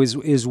 though, so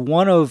is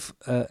one of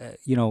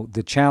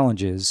the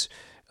challenges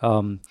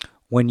when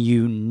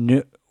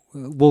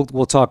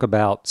we'll talk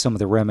about some of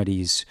the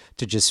remedies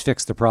to just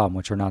fix the problem,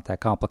 which are not that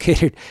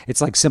complicated.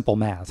 It's like simple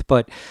math.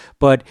 But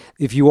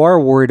if you are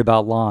worried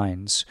about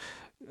lines,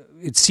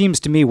 it seems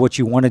to me what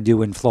you want to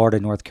do in Florida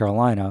and North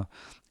Carolina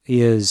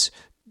is,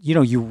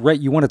 you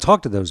want to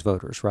talk to those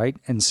voters, right?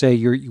 And say,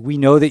 we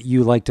know that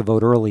you like to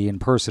vote early in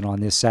person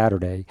on this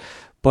Saturday,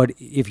 but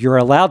if you're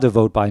allowed to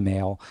vote by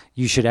mail,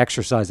 you should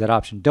exercise that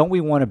option. Don't we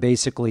want to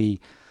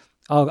basically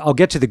I'll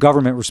get to the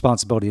government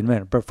responsibility in a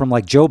minute, but from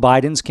like Joe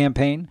Biden's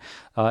campaign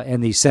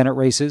and the Senate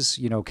races,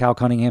 Cal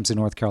Cunningham's in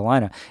North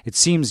Carolina, it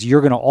seems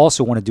you're going to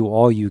also want to do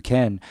all you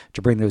can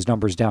to bring those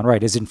numbers down,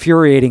 right? As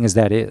infuriating as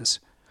that is.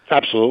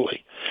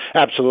 Absolutely.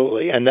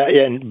 Absolutely, and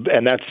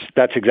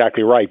that's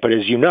exactly right. But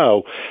as you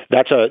know,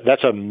 that's a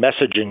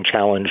messaging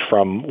challenge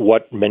from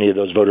what many of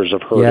those voters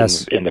have heard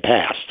in the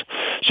past.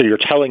 So you're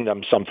telling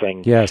them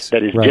something that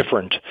is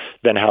different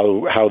than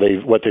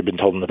what they've been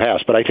told in the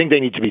past. But I think they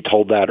need to be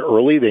told that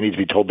early. They need to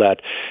be told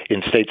that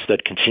in states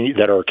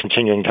that are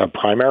continuing to have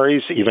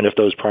primaries, even if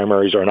those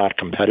primaries are not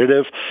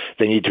competitive.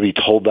 They need to be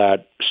told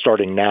that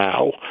starting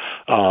now,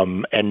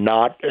 and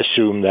not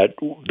assume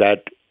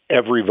that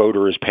every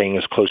voter is paying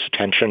as close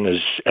attention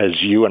as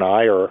you and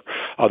I or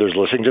others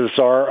listening to this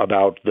are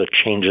about the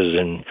changes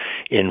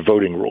in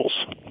voting rules.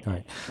 All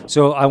right.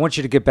 So I want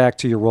you to get back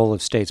to your role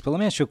of states, but let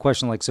me ask you a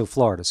question like, so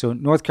Florida. So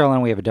in North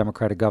Carolina, we have a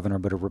Democratic governor,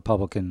 but a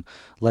Republican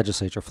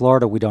legislature.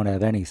 Florida, we don't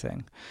have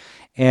anything.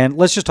 And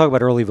let's just talk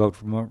about early vote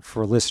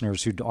for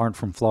listeners who aren't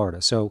from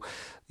Florida. So,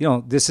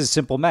 this is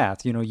simple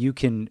math. You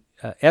can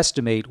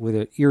estimate with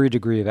an eerie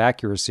degree of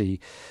accuracy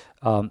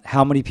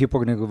how many people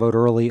are going to go vote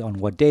early, on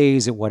what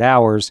days, at what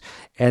hours.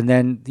 And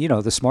then,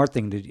 the smart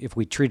thing, if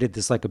we treated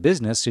this like a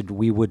business,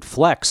 we would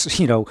flex,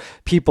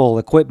 people,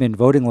 equipment,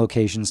 voting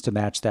locations to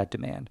match that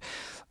demand.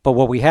 But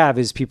what we have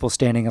is people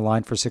standing in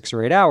line for 6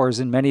 or 8 hours,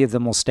 and many of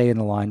them will stay in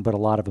the line, but a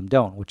lot of them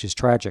don't, which is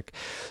tragic.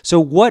 So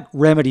what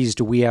remedies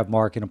do we have,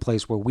 Mark, in a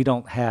place where we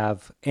don't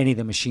have any of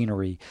the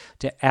machinery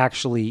to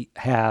actually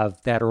have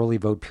that early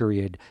vote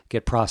period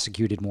get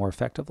prosecuted more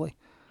effectively?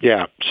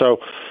 Yeah. So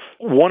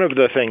one of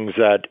the things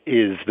that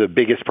is the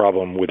biggest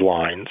problem with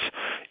lines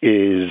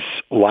is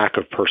lack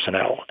of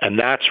personnel. And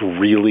that's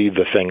really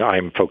the thing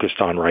I'm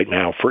focused on right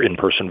now for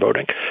in-person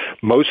voting.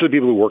 Most of the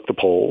people who work the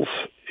polls,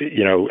 as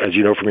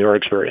you know from your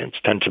experience,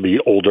 tend to be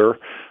older,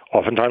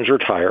 oftentimes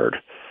retired,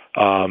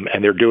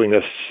 and they're doing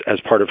this as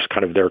part of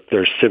kind of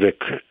their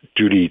civic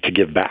duty to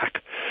give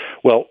back.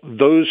 Well,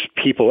 those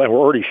people, and we're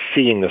already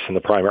seeing this in the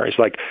primaries,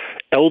 like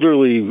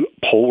elderly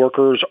poll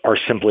workers are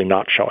simply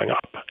not showing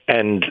up,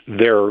 and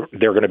they're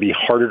going to be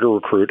harder to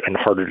recruit and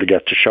harder to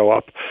get to show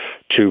up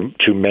to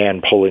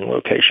man polling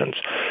locations.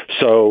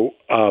 So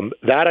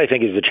that I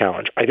think is the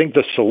challenge. I think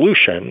the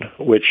solution,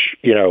 which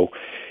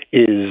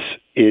is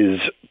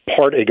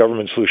part a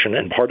government solution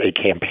and part a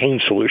campaign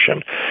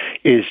solution,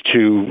 is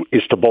to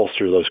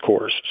bolster those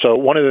cores. So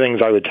one of the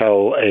things I would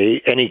tell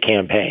any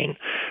campaign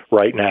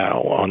right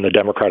now on the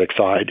Democratic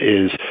side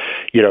is,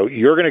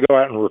 you're going to go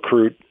out and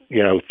recruit,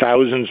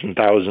 thousands and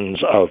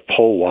thousands of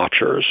poll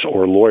watchers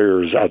or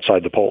lawyers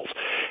outside the polls.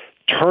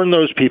 Turn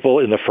those people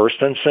in the first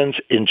instance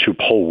into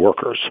poll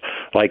workers.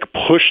 Like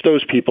push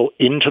those people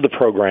into the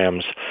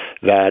programs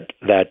that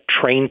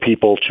train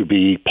people to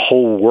be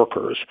poll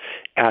workers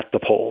at the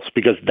polls,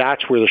 because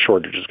that's where the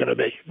shortage is going to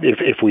be.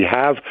 If we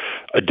have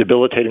a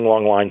debilitating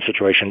long line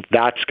situation,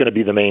 that's going to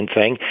be the main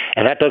thing.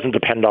 And that doesn't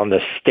depend on the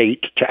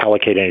state to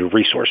allocate any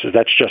resources.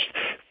 That's just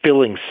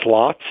filling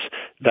slots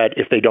that,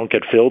 if they don't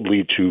get filled,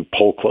 lead to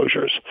poll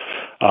closures.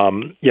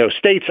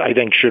 States, I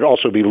think, should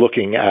also be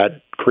looking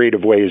at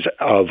creative ways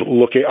of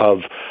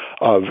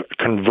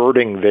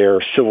converting their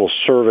civil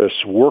service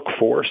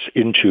workforce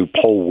into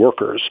poll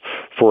workers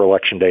for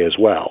Election Day as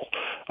well,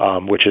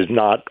 which is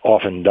not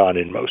often done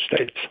in most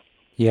states.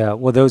 Yeah,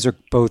 well, those are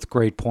both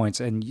great points.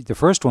 And the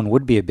first one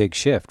would be a big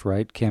shift,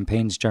 right?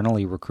 Campaigns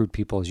generally recruit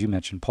people, as you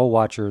mentioned, poll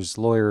watchers,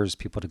 lawyers,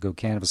 people to go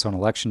canvass on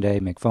Election Day,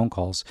 make phone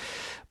calls.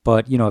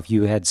 But, if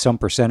you had some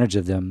percentage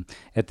of them,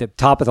 at the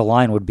top of the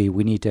line would be,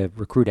 we need to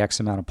recruit X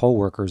amount of poll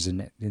workers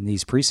in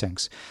these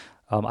precincts.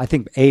 I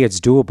think, A, it's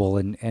doable,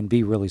 and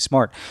B, really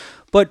smart.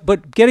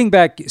 But getting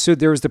back, so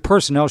there's the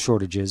personnel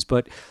shortages,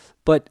 but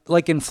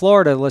like in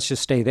Florida, let's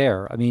just stay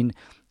there. I mean,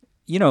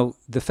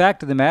 the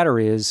fact of the matter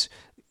is,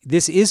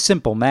 this is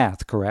simple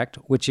math, correct?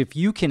 Which, if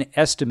you can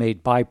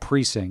estimate by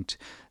precinct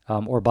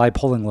or by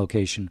polling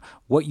location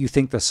what you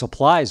think the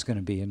supply is going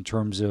to be in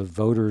terms of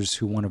voters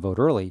who want to vote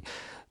early,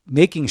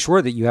 making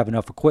sure that you have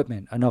enough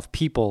equipment, enough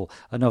people,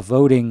 enough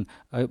voting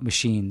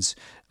machines.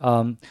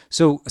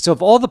 So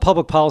of all the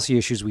public policy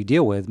issues we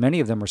deal with, many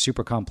of them are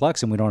super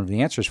complex and we don't have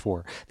the answers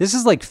for. This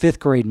is like fifth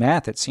grade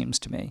math, it seems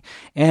to me.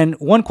 And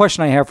one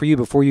question I have for you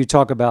before you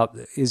talk about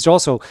is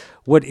also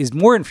what is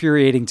more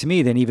infuriating to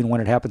me than even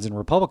when it happens in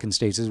Republican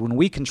states is when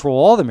we control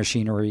all the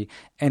machinery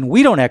and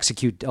we don't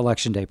execute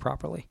Election Day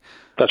properly.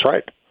 That's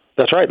right.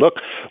 That's right. Look,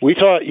 we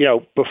thought,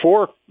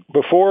 before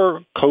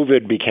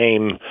COVID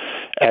became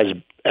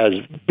as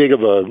big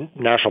of a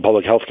national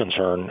public health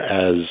concern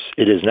as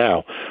it is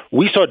now,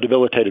 we saw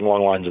debilitating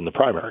long lines in the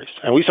primaries.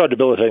 And we saw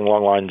debilitating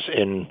long lines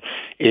in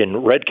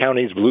red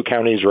counties, blue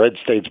counties, red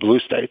states, blue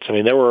states. I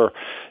mean, there were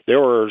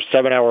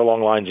 7-hour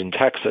long lines in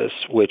Texas,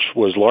 which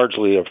was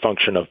largely a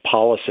function of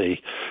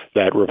policy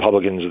that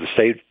Republicans of the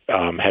state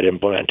had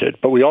implemented.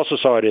 But we also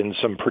saw it in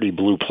some pretty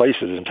blue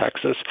places in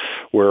Texas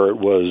where it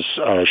was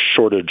a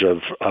shortage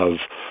of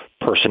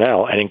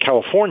personnel. And in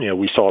California,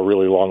 we saw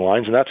really long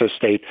lines, and that's a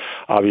state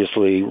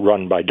obviously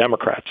run by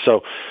Democrats.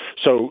 So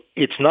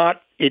it's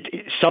not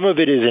some of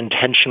it is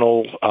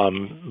intentional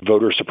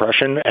voter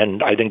suppression,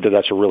 and I think that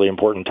that's a really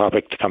important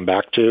topic to come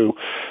back to,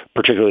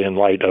 particularly in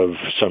light of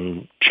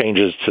some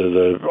changes to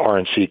the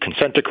RNC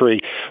consent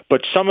decree.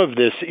 But some of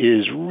this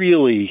is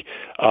really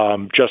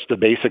just the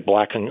basic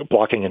blocking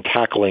and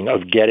tackling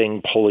of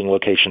getting polling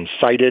locations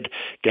sited,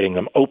 getting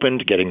them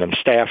opened, getting them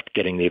staffed,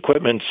 getting the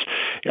equipment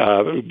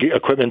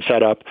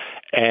set up.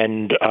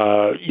 And,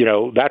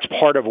 that's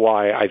part of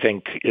why I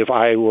think if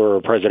I were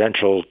a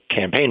presidential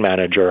campaign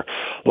manager,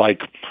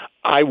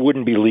 I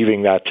wouldn't be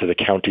leaving that to the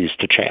counties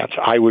to chance.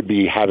 I would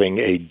be having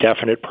a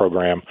definite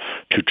program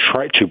to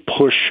try to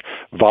push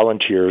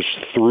volunteers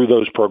through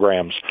those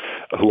programs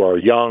who are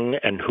young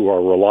and who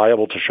are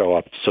reliable to show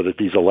up so that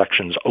these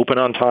elections open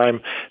on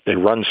time, they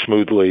run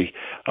smoothly,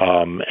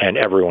 and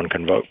everyone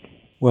can vote.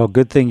 Well,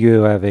 good thing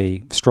you have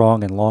a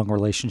strong and long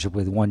relationship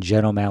with one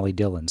Jen O'Malley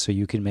Dillon, so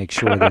you can make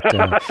sure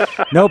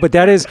that... No, but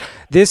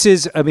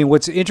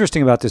what's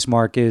interesting about this,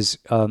 Mark, is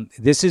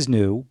this is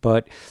new,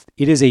 but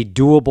it is a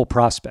doable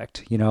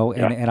prospect,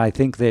 and I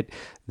think that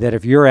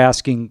if you're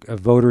asking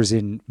voters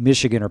in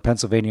Michigan or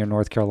Pennsylvania or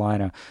North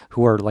Carolina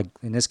who are,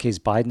 in this case,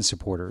 Biden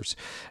supporters,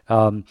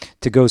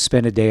 to go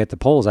spend a day at the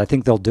polls, I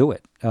think they'll do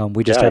it.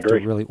 We just have to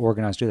really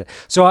organize to do that.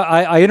 So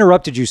I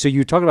interrupted you. So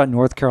you talked about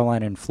North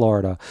Carolina and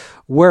Florida.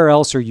 Where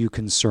else are you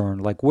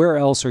concerned? Where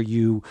else are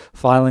you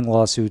filing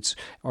lawsuits,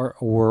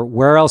 or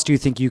where else do you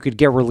think you could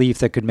get relief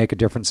that could make a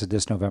difference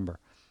this November?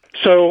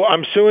 So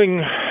I'm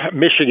suing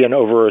Michigan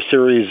over a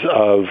series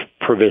of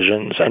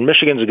provisions, and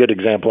Michigan's a good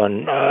example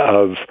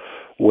of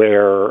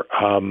where,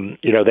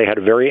 they had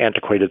a very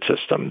antiquated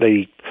system.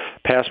 They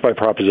passed by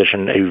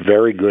proposition a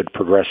very good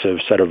progressive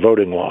set of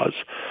voting laws,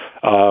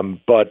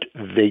 but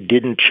they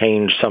didn't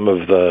change some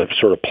of the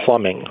sort of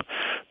plumbing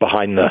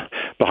behind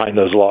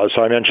those laws.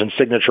 So I mentioned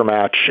signature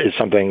match is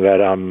something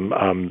that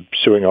I'm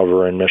suing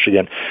over in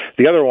Michigan.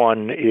 The other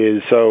one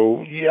is,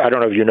 I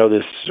don't know if you know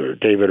this,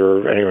 David,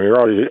 or anyone in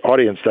your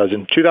audience does.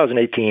 In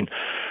 2018,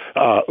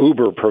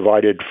 Uber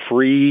provided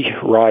free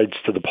rides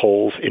to the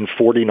polls in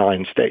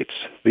 49 states.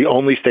 The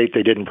only state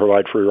they didn't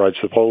provide free rides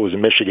to the poll was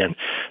in Michigan,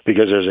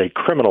 because there's a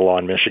criminal law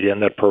in Michigan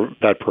that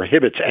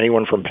prohibits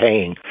anyone from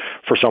paying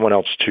for someone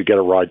else to get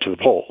a ride to the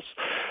polls.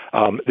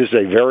 This is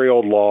a very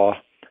old law,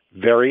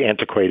 very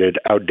antiquated,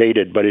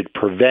 outdated, but it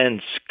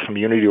prevents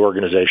community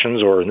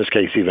organizations, or in this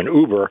case even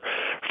Uber,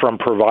 from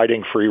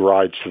providing free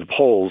rides to the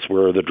polls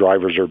where the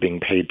drivers are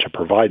being paid to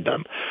provide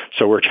them.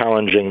 So we're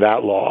challenging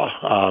that law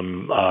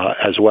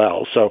as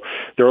well. So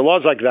there are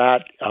laws like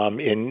that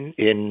in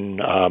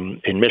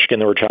Michigan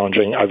that we're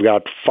challenging. I've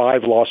got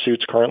 5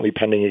 lawsuits currently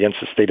pending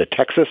against the state of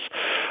Texas.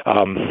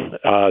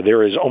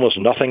 There is almost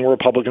nothing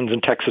Republicans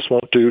in Texas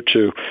won't do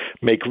to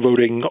make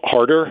voting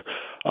harder,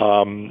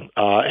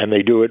 and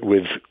they do it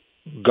with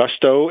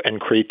gusto and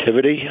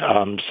creativity.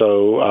 Like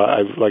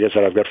I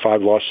said, I've got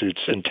 5 lawsuits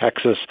in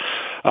Texas,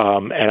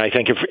 and I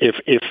think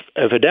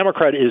if a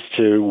Democrat is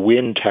to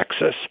win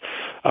Texas,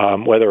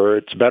 whether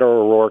it's Beto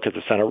O'Rourke at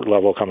the Senate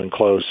level coming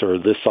close, or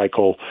this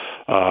cycle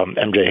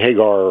MJ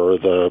Hagar,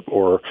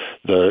 or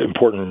the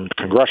important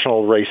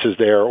congressional races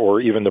there,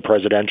 or even the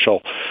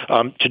presidential,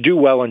 to do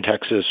well in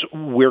Texas,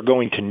 we're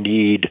going to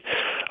need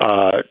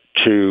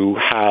to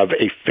have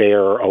a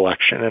fair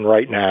election. And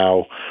right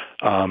now,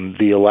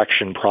 the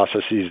election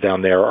processes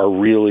down there are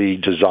really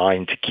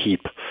designed to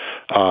keep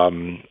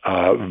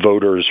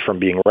voters from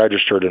being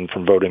registered and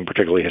from voting,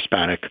 particularly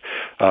Hispanic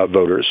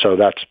voters. So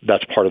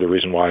that's part of the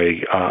reason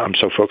why I'm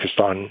so focused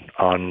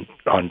on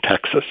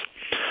Texas.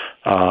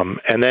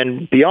 And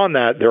then beyond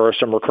that, there are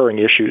some recurring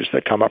issues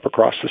that come up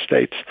across the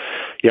states.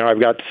 I've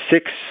got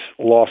 6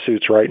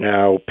 lawsuits right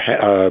now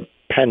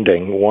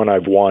pending. One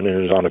I've won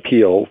and is on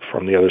appeal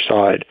from the other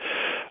side,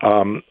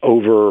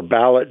 over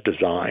ballot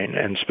design,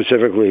 and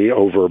specifically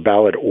over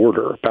ballot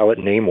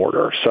name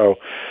order. So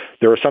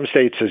there are some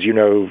states, as you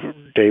know,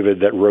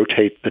 David, that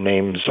rotate the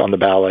names on the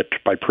ballot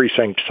by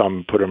precinct.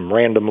 Some put them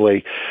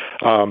randomly.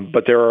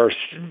 But there are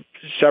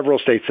several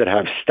states that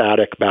have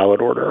static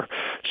ballot order.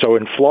 So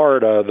in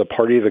Florida, the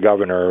party of the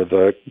governor,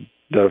 the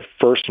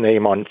first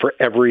name for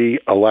every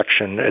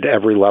election at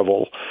every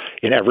level,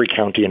 in every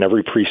county, in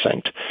every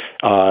precinct,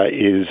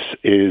 is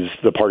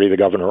the party of the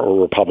governor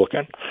or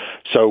Republican.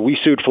 So we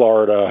sued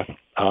Florida,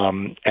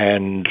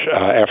 and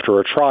after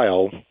a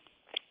trial,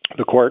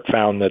 the court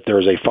found that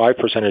there's a 5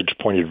 percentage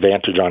point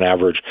advantage on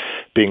average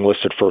being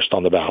listed first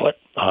on the ballot.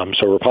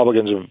 So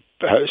Republicans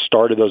have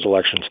started those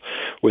elections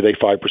with a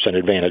 5%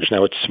 advantage.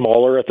 Now, it's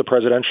smaller at the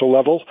presidential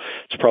level.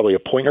 It's probably a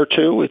point or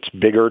two. It's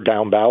bigger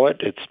down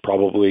ballot. It's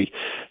probably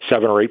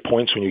 7 or 8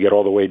 points when you get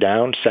all the way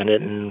down.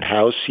 Senate and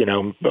House,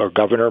 or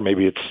governor,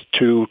 maybe it's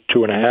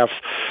 2.5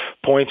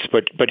 points.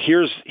 But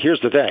here's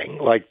the thing.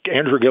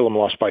 Andrew Gillum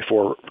lost by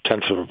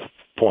 0.4 of a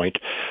point.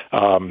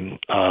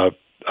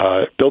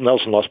 Bill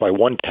Nelson lost by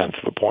 0.1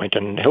 of a point,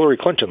 and Hillary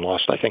Clinton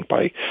lost, I think,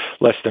 by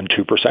less than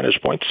 2 percentage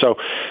points. So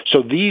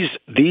these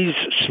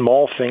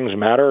small things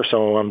matter.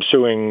 So I'm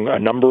suing a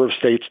number of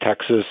states,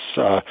 Texas,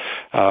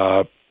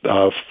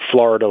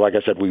 Florida. Like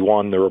I said, we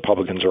won. The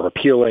Republicans are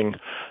appealing.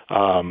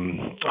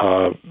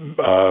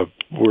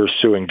 We're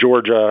suing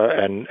Georgia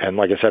and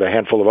like I said, a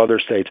handful of other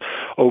states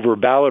over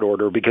ballot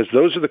order, because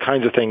those are the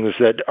kinds of things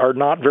that are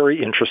not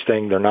very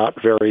interesting. They're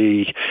not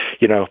very,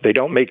 they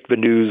don't make the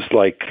news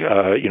like,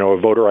 a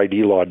voter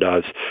ID law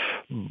does.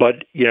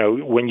 But,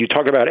 when you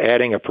talk about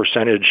adding a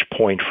percentage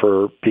point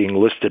for being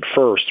listed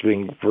first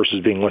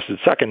versus being listed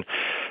second,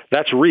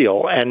 that's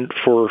real. And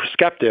for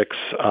skeptics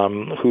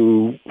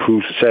who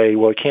say,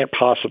 well, it can't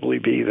possibly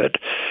be that,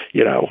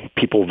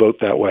 people vote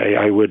that way,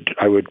 I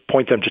would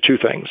point them to two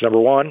things. Number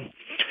one,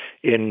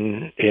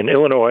 in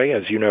Illinois,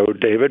 as you know,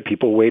 David,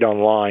 people wait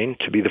online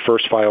to be the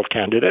first filed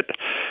candidate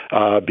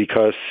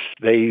because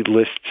they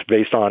list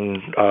based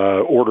on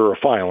order of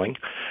filing.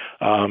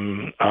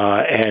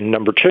 And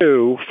number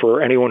two,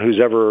 for anyone who's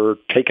ever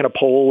taken a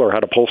poll or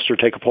had a pollster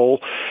take a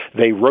poll,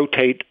 they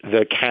rotate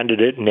the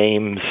candidate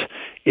names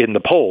in the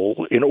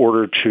poll in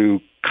order to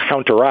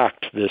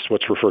counteract this,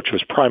 what's referred to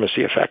as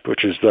primacy effect,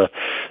 which is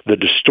the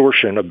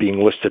distortion of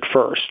being listed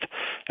first.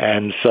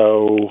 And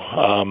so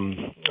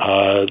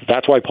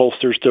that's why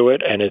pollsters do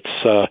it, and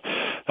it's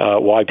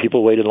why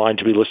people wait in line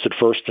to be listed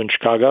first in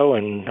Chicago,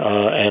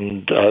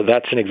 and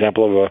that's an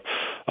example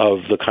of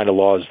the kind of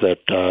laws that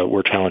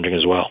we're challenging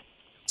as well.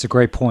 It's a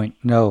great point.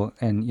 No,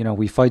 and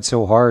we fight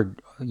so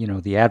hard.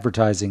 The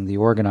advertising, the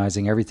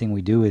organizing, everything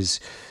we do is,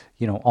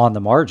 on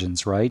the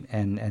margins, right?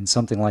 And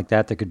something like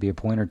that could be a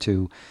point or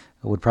two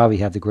would probably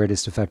have the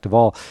greatest effect of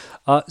all.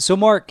 So,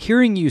 Mark,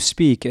 hearing you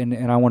speak,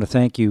 and I want to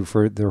thank you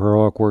for the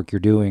heroic work you're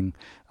doing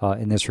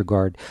in this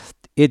regard.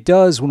 It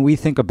does, when we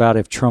think about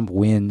if Trump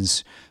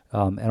wins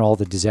and all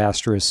the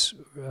disastrous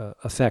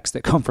effects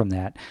that come from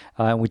that,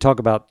 and we talk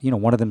about,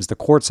 one of them is the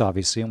courts,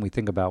 obviously, and we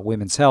think about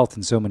women's health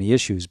and so many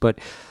issues, but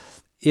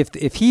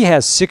if he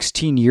has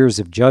 16 years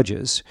of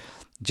judges,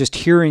 just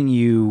hearing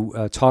you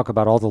talk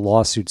about all the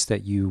lawsuits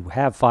that you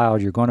have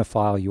filed, you're going to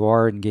file, you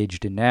are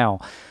engaged in now,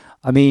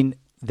 I mean,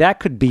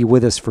 that could be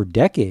with us for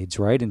decades,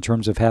 right, in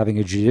terms of having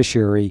a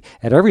judiciary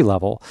at every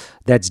level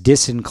that's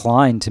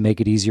disinclined to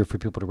make it easier for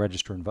people to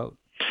register and vote.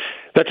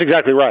 That's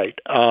exactly right.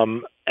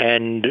 And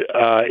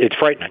it's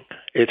frightening.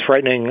 It's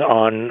frightening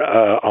on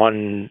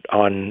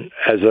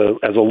as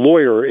a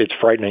lawyer. It's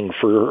frightening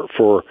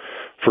for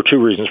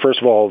two reasons.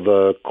 First of all,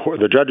 the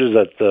judges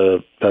that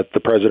the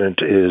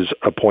president is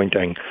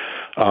appointing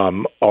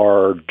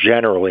are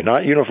generally,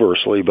 not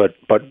universally, but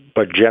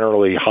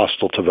generally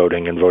hostile to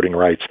voting and voting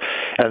rights.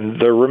 And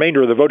the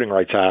remainder of the Voting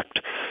Rights Act,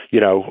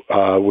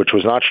 which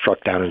was not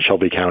struck down in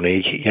Shelby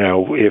County,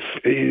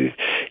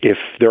 if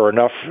there are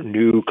enough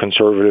new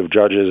conservative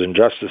judges and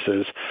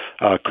justices,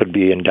 could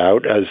be in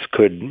doubt, as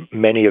could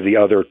many of the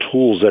other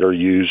tools that are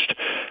used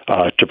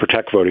to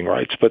protect voting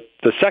rights. But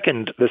the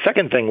second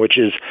thing, which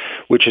is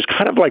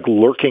kind of like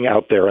lurking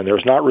out there, and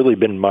there's not really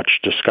been much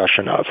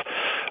discussion of,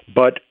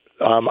 but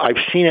I've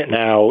seen it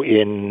now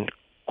in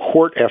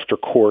court after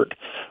court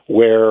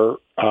where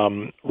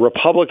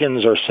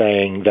Republicans are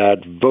saying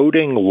that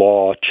voting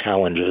law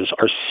challenges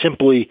are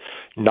simply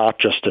not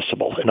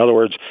justiciable. In other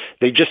words,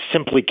 they just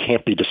simply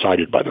can't be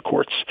decided by the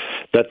courts,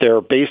 that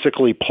they're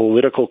basically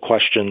political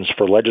questions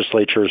for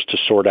legislatures to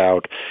sort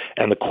out,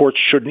 and the courts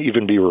shouldn't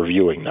even be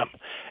reviewing them.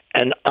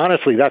 And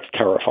honestly, that's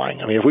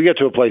terrifying. I mean, if we get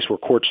to a place where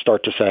courts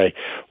start to say,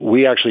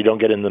 we actually don't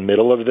get in the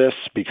middle of this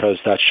because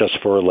that's just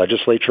for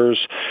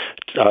legislatures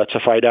to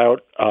fight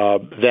out,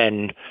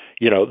 then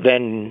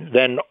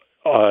the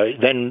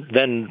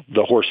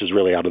horse is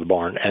really out of the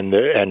barn, and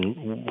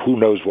who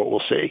knows what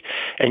we'll see.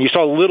 And you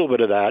saw a little bit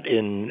of that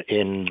in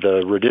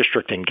the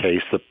redistricting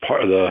case,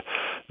 where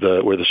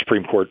the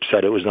Supreme Court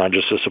said it was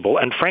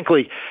non-justiciable, and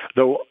frankly,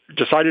 though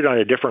decided on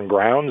a different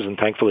grounds, and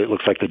thankfully it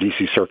looks like the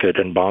D.C. Circuit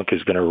and Bonk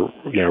is going to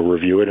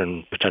review it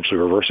and potentially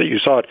reverse it. You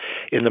saw it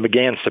in the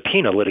McGahn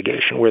subpoena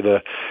litigation, where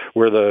the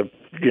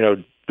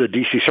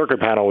D.C.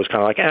 Circuit panel was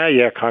kind of like,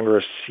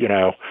 Congress,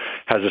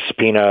 has a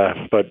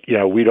subpoena, but,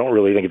 we don't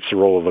really think it's the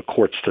role of the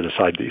courts to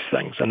decide these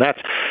things. And that's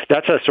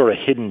a sort of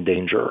hidden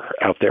danger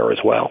out there as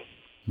well.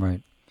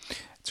 Right.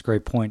 That's a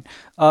great point.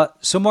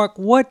 So, Mark,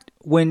 what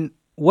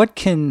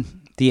can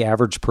the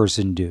average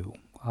person do?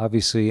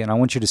 Obviously, and I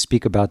want you to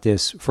speak about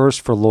this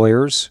first for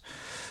lawyers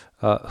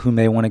who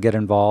may want to get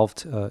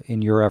involved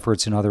in your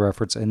efforts and other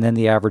efforts, and then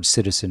the average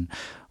citizen.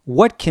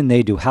 What can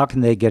they do? How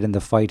can they get in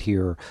the fight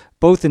here,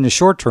 both in the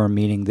short term,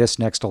 meaning this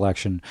next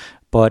election,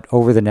 but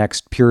over the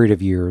next period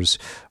of years,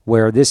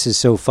 where this is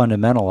so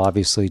fundamental,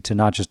 obviously, to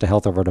not just the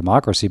health of our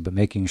democracy, but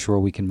making sure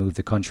we can move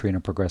the country in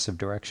a progressive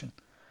direction?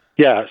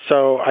 Yeah,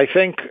 so I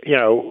think,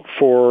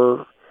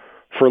 for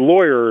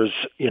lawyers,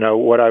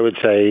 what I would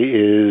say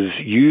is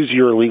use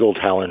your legal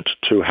talent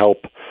to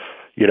help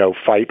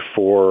fight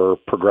for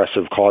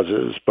progressive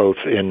causes, both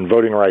in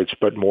voting rights,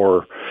 but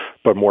more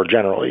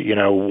generally.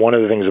 One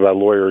of the things about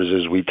lawyers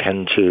is we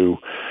tend to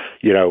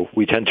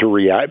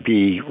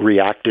be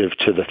reactive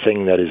to the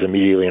thing that is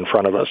immediately in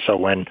front of us. So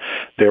when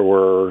there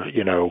were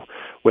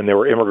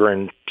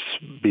immigrants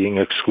being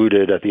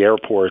excluded at the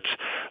airports,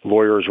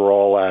 lawyers were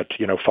all at,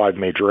 5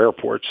 major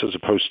airports as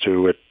opposed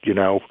to at,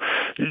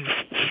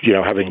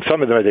 having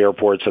some of them at the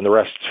airports and the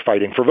rest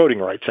fighting for voting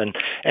rights.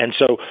 And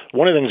so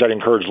one of the things I'd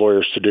encourage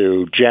lawyers to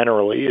do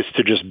generally is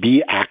to just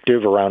be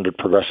active around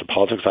progressive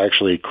politics. I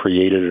actually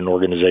created an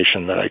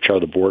organization that I chair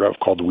the board of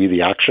called We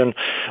the Action,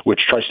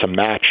 which tries to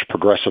match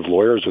progressive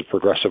lawyers with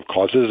progressive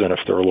causes. And if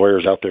there are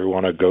lawyers out there who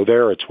want to go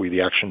there, it's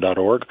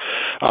wetheaction.org.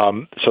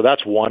 So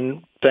that's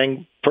one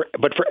thing.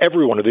 But for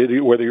everyone,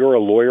 whether you're a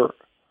lawyer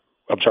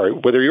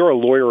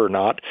or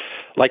not,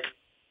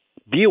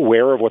 be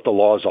aware of what the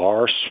laws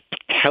are.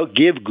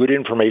 Give good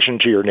information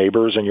to your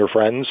neighbors and your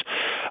friends.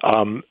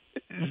 I'm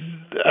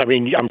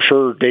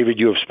sure, David,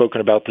 you have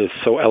spoken about this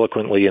so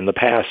eloquently in the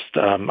past.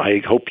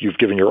 I hope you've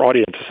given your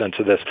audience a sense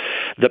of this.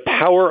 The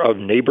power of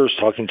neighbors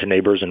talking to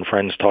neighbors and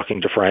friends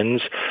talking to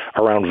friends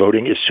around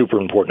voting is super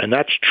important. And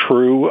that's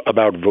true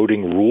about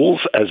voting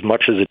rules as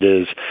much as it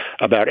is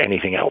about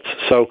anything else.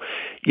 So,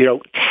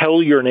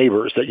 tell your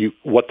neighbors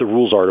what the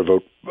rules are to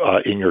vote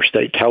in your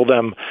state. Tell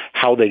them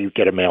how they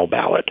get a mail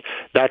ballot.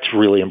 That's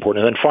really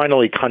important. And then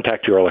finally,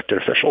 contact your elected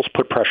officials.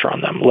 Put pressure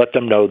on them. Let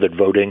them know that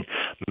voting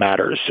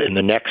matters. In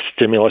the next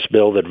stimulus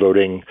bill, that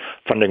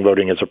funding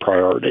voting is a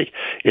priority.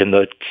 In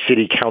the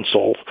city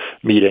council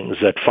meetings,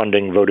 that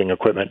funding voting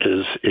equipment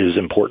is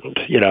important.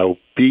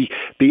 Be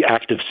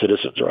active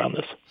citizens around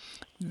this.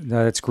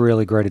 That's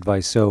really great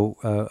advice. So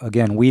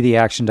again,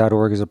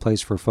 wetheaction.org is a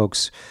place for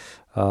folks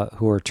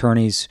who are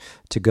attorneys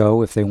to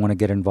go if they want to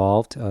get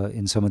involved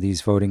in some of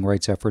these voting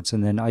rights efforts.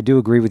 And then I do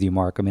agree with you,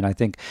 Mark. I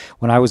think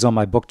when I was on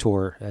my book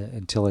tour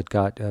until it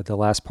got the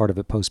last part of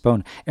it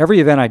postponed, every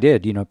event I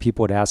did,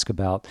 people would ask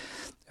about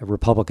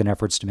Republican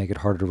efforts to make it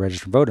harder to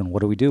register and vote. And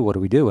what do we do? What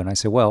do we do? And I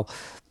say, well,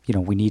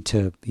 we need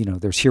to,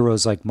 there's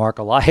heroes like Mark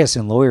Elias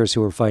and lawyers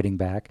who are fighting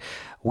back.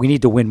 We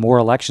need to win more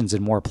elections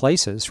in more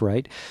places,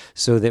 right?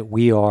 So that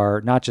we are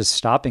not just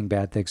stopping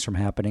bad things from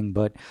happening,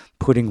 but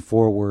putting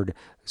forward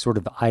sort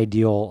of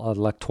ideal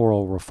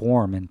electoral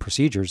reform and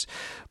procedures.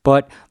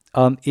 But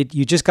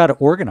you just got to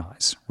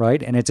organize,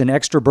 right? And it's an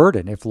extra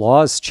burden. If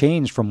laws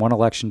change from one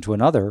election to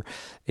another,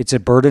 it's a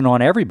burden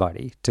on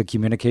everybody to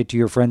communicate to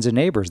your friends and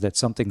neighbors that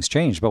something's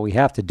changed, but we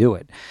have to do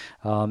it.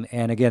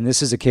 And again,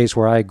 this is a case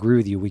where I agree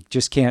with you. We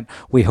just can't,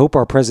 we hope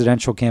our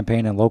presidential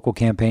campaign and local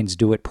campaigns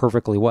do it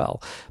perfectly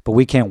well, but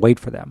we can't wait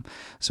for them.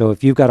 So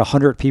if you've got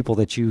 100 people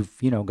that you've,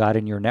 got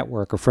in your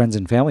network of friends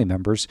and family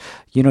members,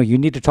 you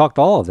need to talk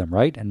to all of them,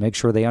 right? And make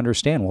sure they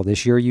understand, well,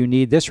 this year you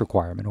need this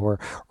requirement, or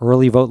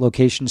early vote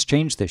locations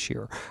change this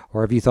year,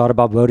 or have you thought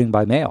about voting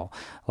by mail?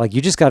 You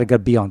just got to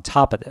be on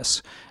top of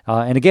this.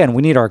 And again,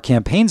 we need our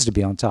campaigns to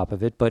be on top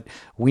of it, but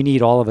we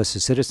need all of us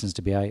as citizens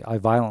to be. I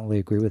violently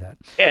agree with that.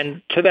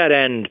 And to that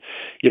end,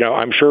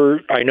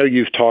 I know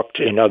you've talked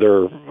at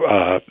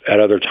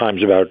other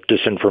times about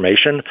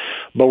disinformation,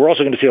 but we're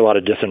also going to see a lot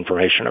of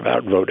disinformation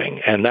about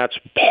voting. And that's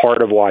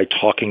part of why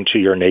talking to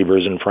your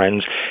neighbors and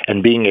friends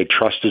and being a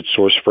trusted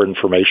source for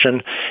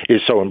information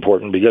is so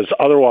important, because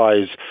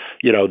otherwise,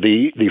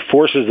 the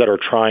forces that are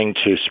trying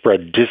to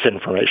spread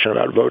disinformation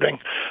about voting,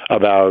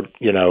 about,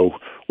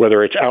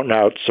 whether it's out and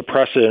out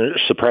suppression,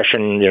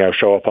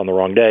 show up on the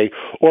wrong day,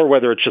 or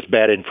whether it's just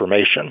bad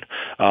information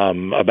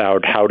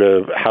about how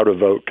to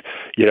vote.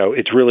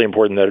 It's really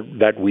important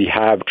that we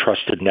have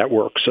trusted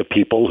networks of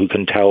people who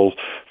can tell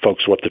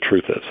folks what the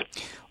truth is.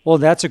 Well,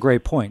 that's a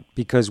great point,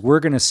 because we're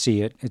going to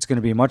see it. It's going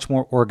to be much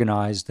more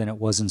organized than it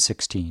was in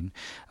 2016,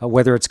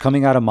 whether it's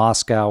coming out of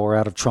Moscow or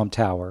out of Trump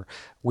Tower.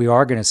 We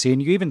are going to see,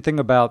 and you even think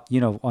about,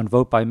 on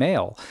vote by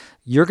mail,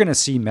 you're going to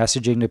see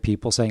messaging to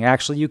people saying,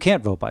 actually, you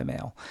can't vote by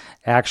mail.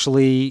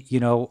 Actually,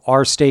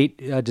 our state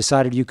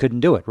decided you couldn't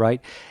do it,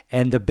 right?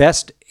 And the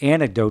best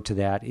antidote to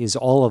that is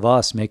all of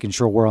us making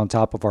sure we're on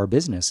top of our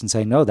business and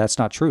saying, no, that's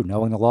not true,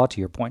 knowing the law, to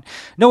your point.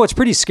 No, it's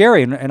pretty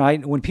scary.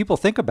 And when people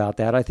think about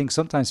that, I think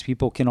sometimes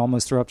people can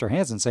almost throw up their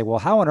hands and say, well,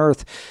 how on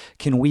earth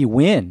can we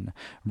win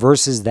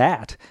versus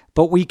that?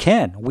 But we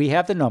can. We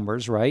have the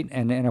numbers, right?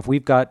 And if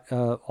we've got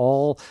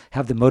all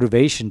have the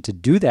motivation to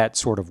do that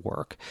sort of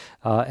work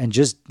and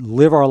just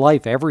live our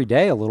life every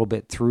day a little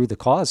bit through the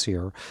cause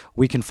here,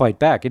 we can fight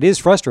back. It is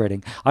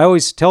frustrating. I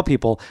always tell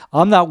people,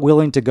 I'm not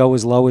willing to go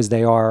as low as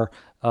they are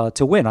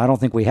to win. I don't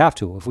think we have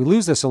to. If we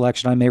lose this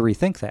election, I may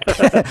rethink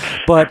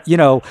that. But,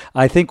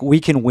 I think we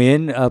can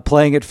win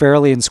playing it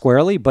fairly and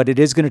squarely, but it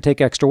is going to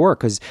take extra work,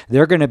 because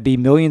there are going to be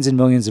millions and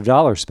millions of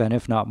dollars spent,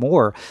 if not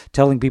more,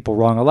 telling people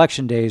wrong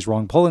election days,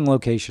 wrong polling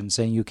locations,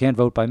 saying you can't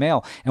vote by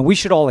mail. And we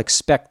should all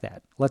expect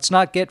that. Let's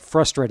not get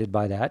frustrated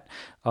by that.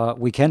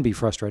 We can be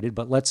frustrated,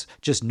 but let's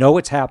just know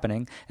it's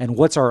happening and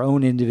what's our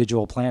own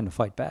individual plan to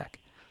fight back.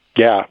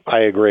 Yeah,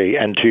 I agree.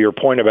 And to your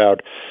point about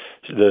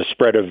the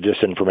spread of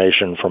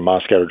disinformation from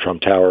Moscow to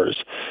Trump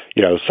Towers,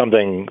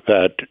 something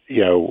that,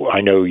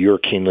 I know you're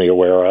keenly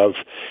aware of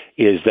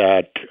is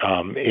that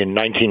in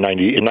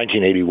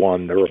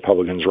 1981, the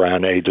Republicans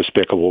ran a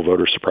despicable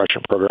voter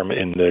suppression program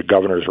in the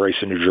governor's race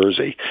in New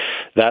Jersey.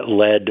 That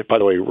led, by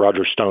the way,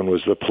 Roger Stone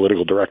was the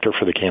political director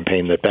for the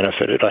campaign that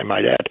benefited, I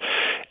might add.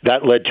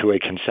 That led to a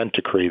consent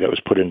decree that was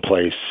put in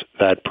place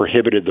that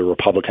prohibited the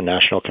Republican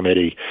National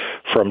Committee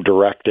from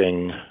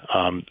directing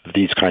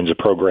these kinds of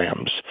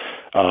programs.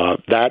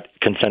 That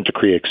consent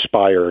decree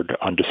expired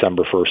on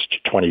December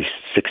 1st,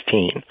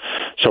 2016.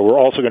 So we're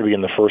also going to be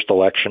in the first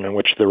election in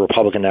which the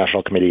Republican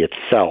National Committee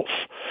itself,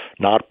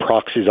 not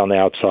proxies on the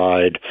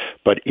outside,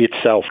 but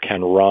itself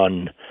can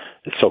run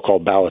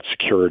so-called ballot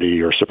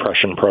security or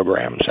suppression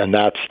programs. And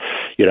that's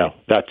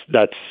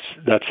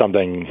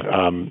something,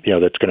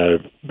 that's going to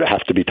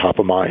have to be top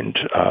of mind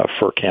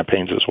for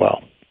campaigns as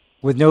well.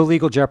 With no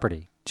legal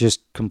jeopardy,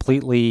 just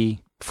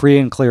completely free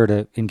and clear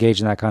to engage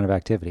in that kind of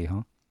activity,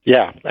 huh?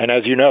 Yeah, and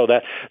as you know,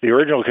 that the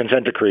original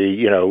consent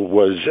decree,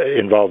 was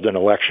involved in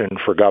election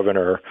for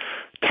governor.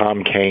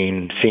 Tom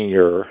Kean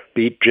Sr.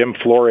 beat Jim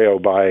Florio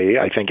by,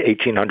 I think,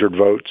 1,800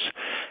 votes,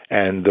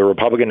 and the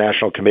Republican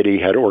National Committee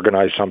had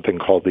organized something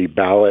called the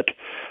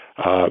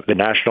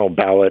National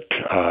Ballot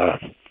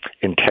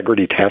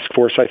Integrity Task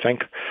Force, I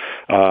think,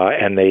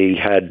 and they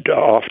had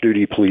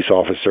off-duty police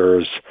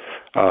officers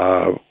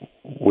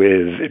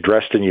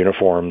dressed in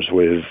uniforms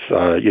with,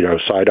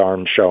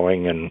 sidearms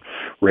showing and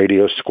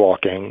radio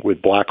squawking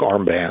with black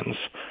armbands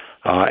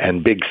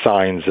and big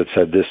signs that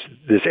said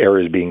this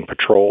area is being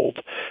patrolled.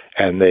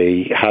 And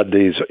they had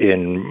these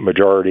in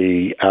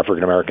majority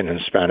African-American and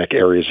Hispanic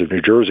areas of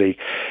New Jersey,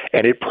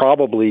 and it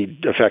probably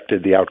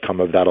affected the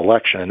outcome of that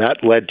election. And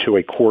that led to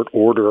a court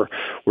order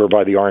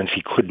whereby the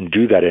RNC couldn't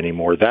do that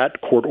anymore.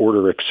 That court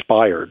order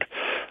expired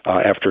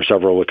after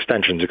several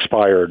extensions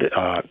expired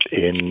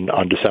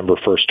on December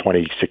 1st,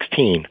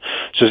 2016.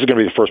 So this is going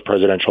to be the first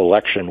presidential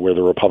election where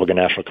the Republican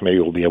National Committee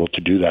will be able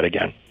to do that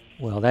again.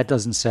 Well, that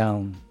doesn't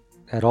sound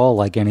at all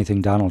like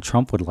anything Donald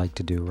Trump would like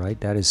to do,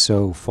 right? That is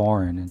so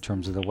foreign in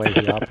terms of the way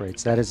he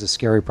operates. That is a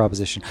scary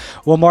proposition.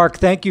 Well, Mark,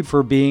 thank you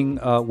for being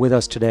with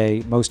us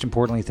today. Most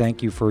importantly,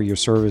 thank you for your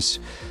service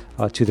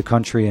to the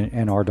country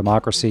and our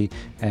democracy,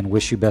 and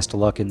wish you best of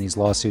luck in these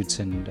lawsuits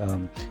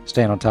and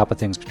staying on top of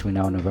things between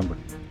now and November.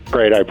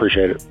 Great. I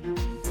appreciate it.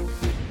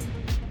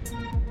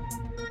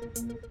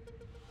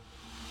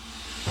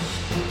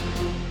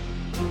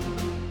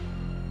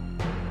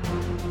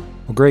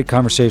 Well, great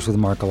conversation with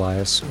Mark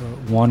Elias.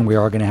 One, we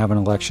are going to have an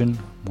election.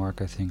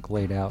 Mark, I think,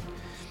 laid out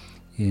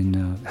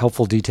in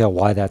helpful detail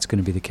why that's going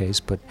to be the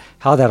case, but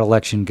how that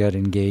election got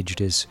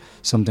engaged is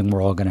something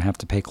we're all going to have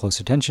to pay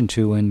close attention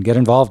to and get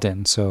involved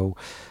in. So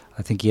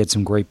I think he had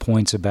some great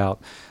points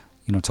about,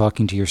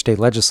 talking to your state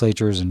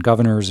legislatures and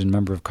governors and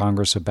member of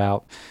Congress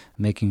about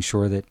making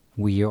sure that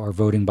we are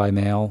voting by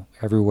mail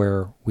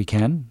everywhere we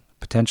can,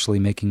 potentially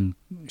making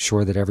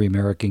sure that every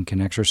American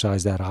can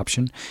exercise that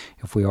option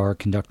if we are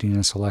conducting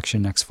this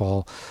election next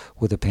fall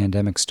with the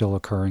pandemic still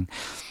occurring.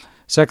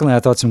 Secondly, I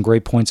thought some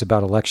great points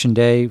about Election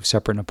Day,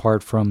 separate and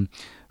apart from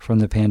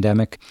the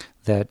pandemic,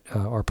 that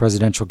our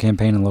presidential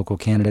campaign and local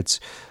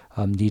candidates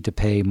need to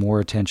pay more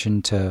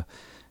attention to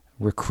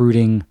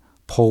recruiting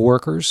poll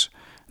workers,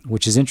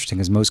 which is interesting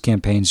because most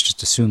campaigns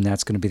just assume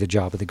that's going to be the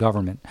job of the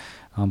government.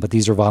 But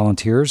these are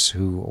volunteers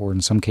or in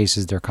some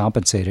cases they're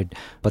compensated,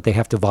 but they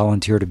have to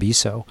volunteer to be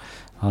so.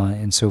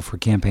 And so for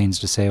campaigns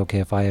to say, okay,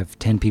 if I have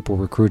 10 people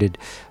recruited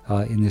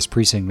in this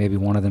precinct, maybe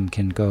one of them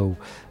can go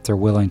if they're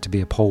willing to be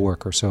a poll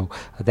worker. So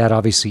that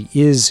obviously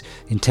is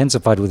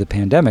intensified with the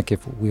pandemic.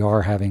 If we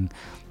are having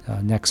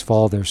next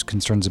fall, there's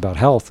concerns about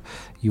health,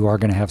 you are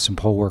going to have some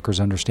poll workers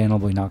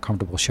understandably not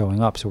comfortable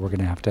showing up. So we're going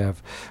to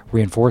have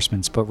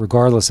reinforcements. But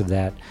regardless of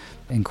that,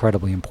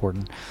 incredibly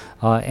important.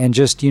 And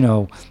just,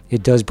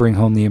 it does bring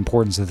home the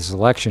importance of this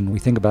election. We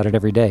think about it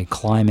every day: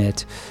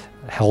 climate,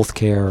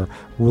 healthcare,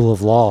 rule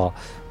of law.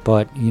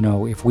 But,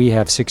 if we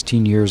have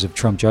 16 years of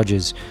Trump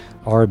judges,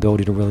 our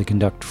ability to really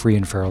conduct free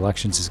and fair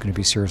elections is going to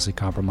be seriously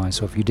compromised.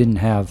 So if you didn't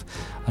have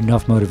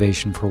enough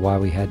motivation for why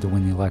we had to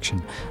win the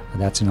election,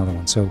 that's another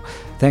one. So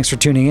thanks for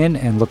tuning in,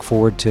 and look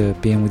forward to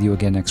being with you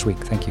again next week.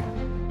 Thank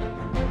you.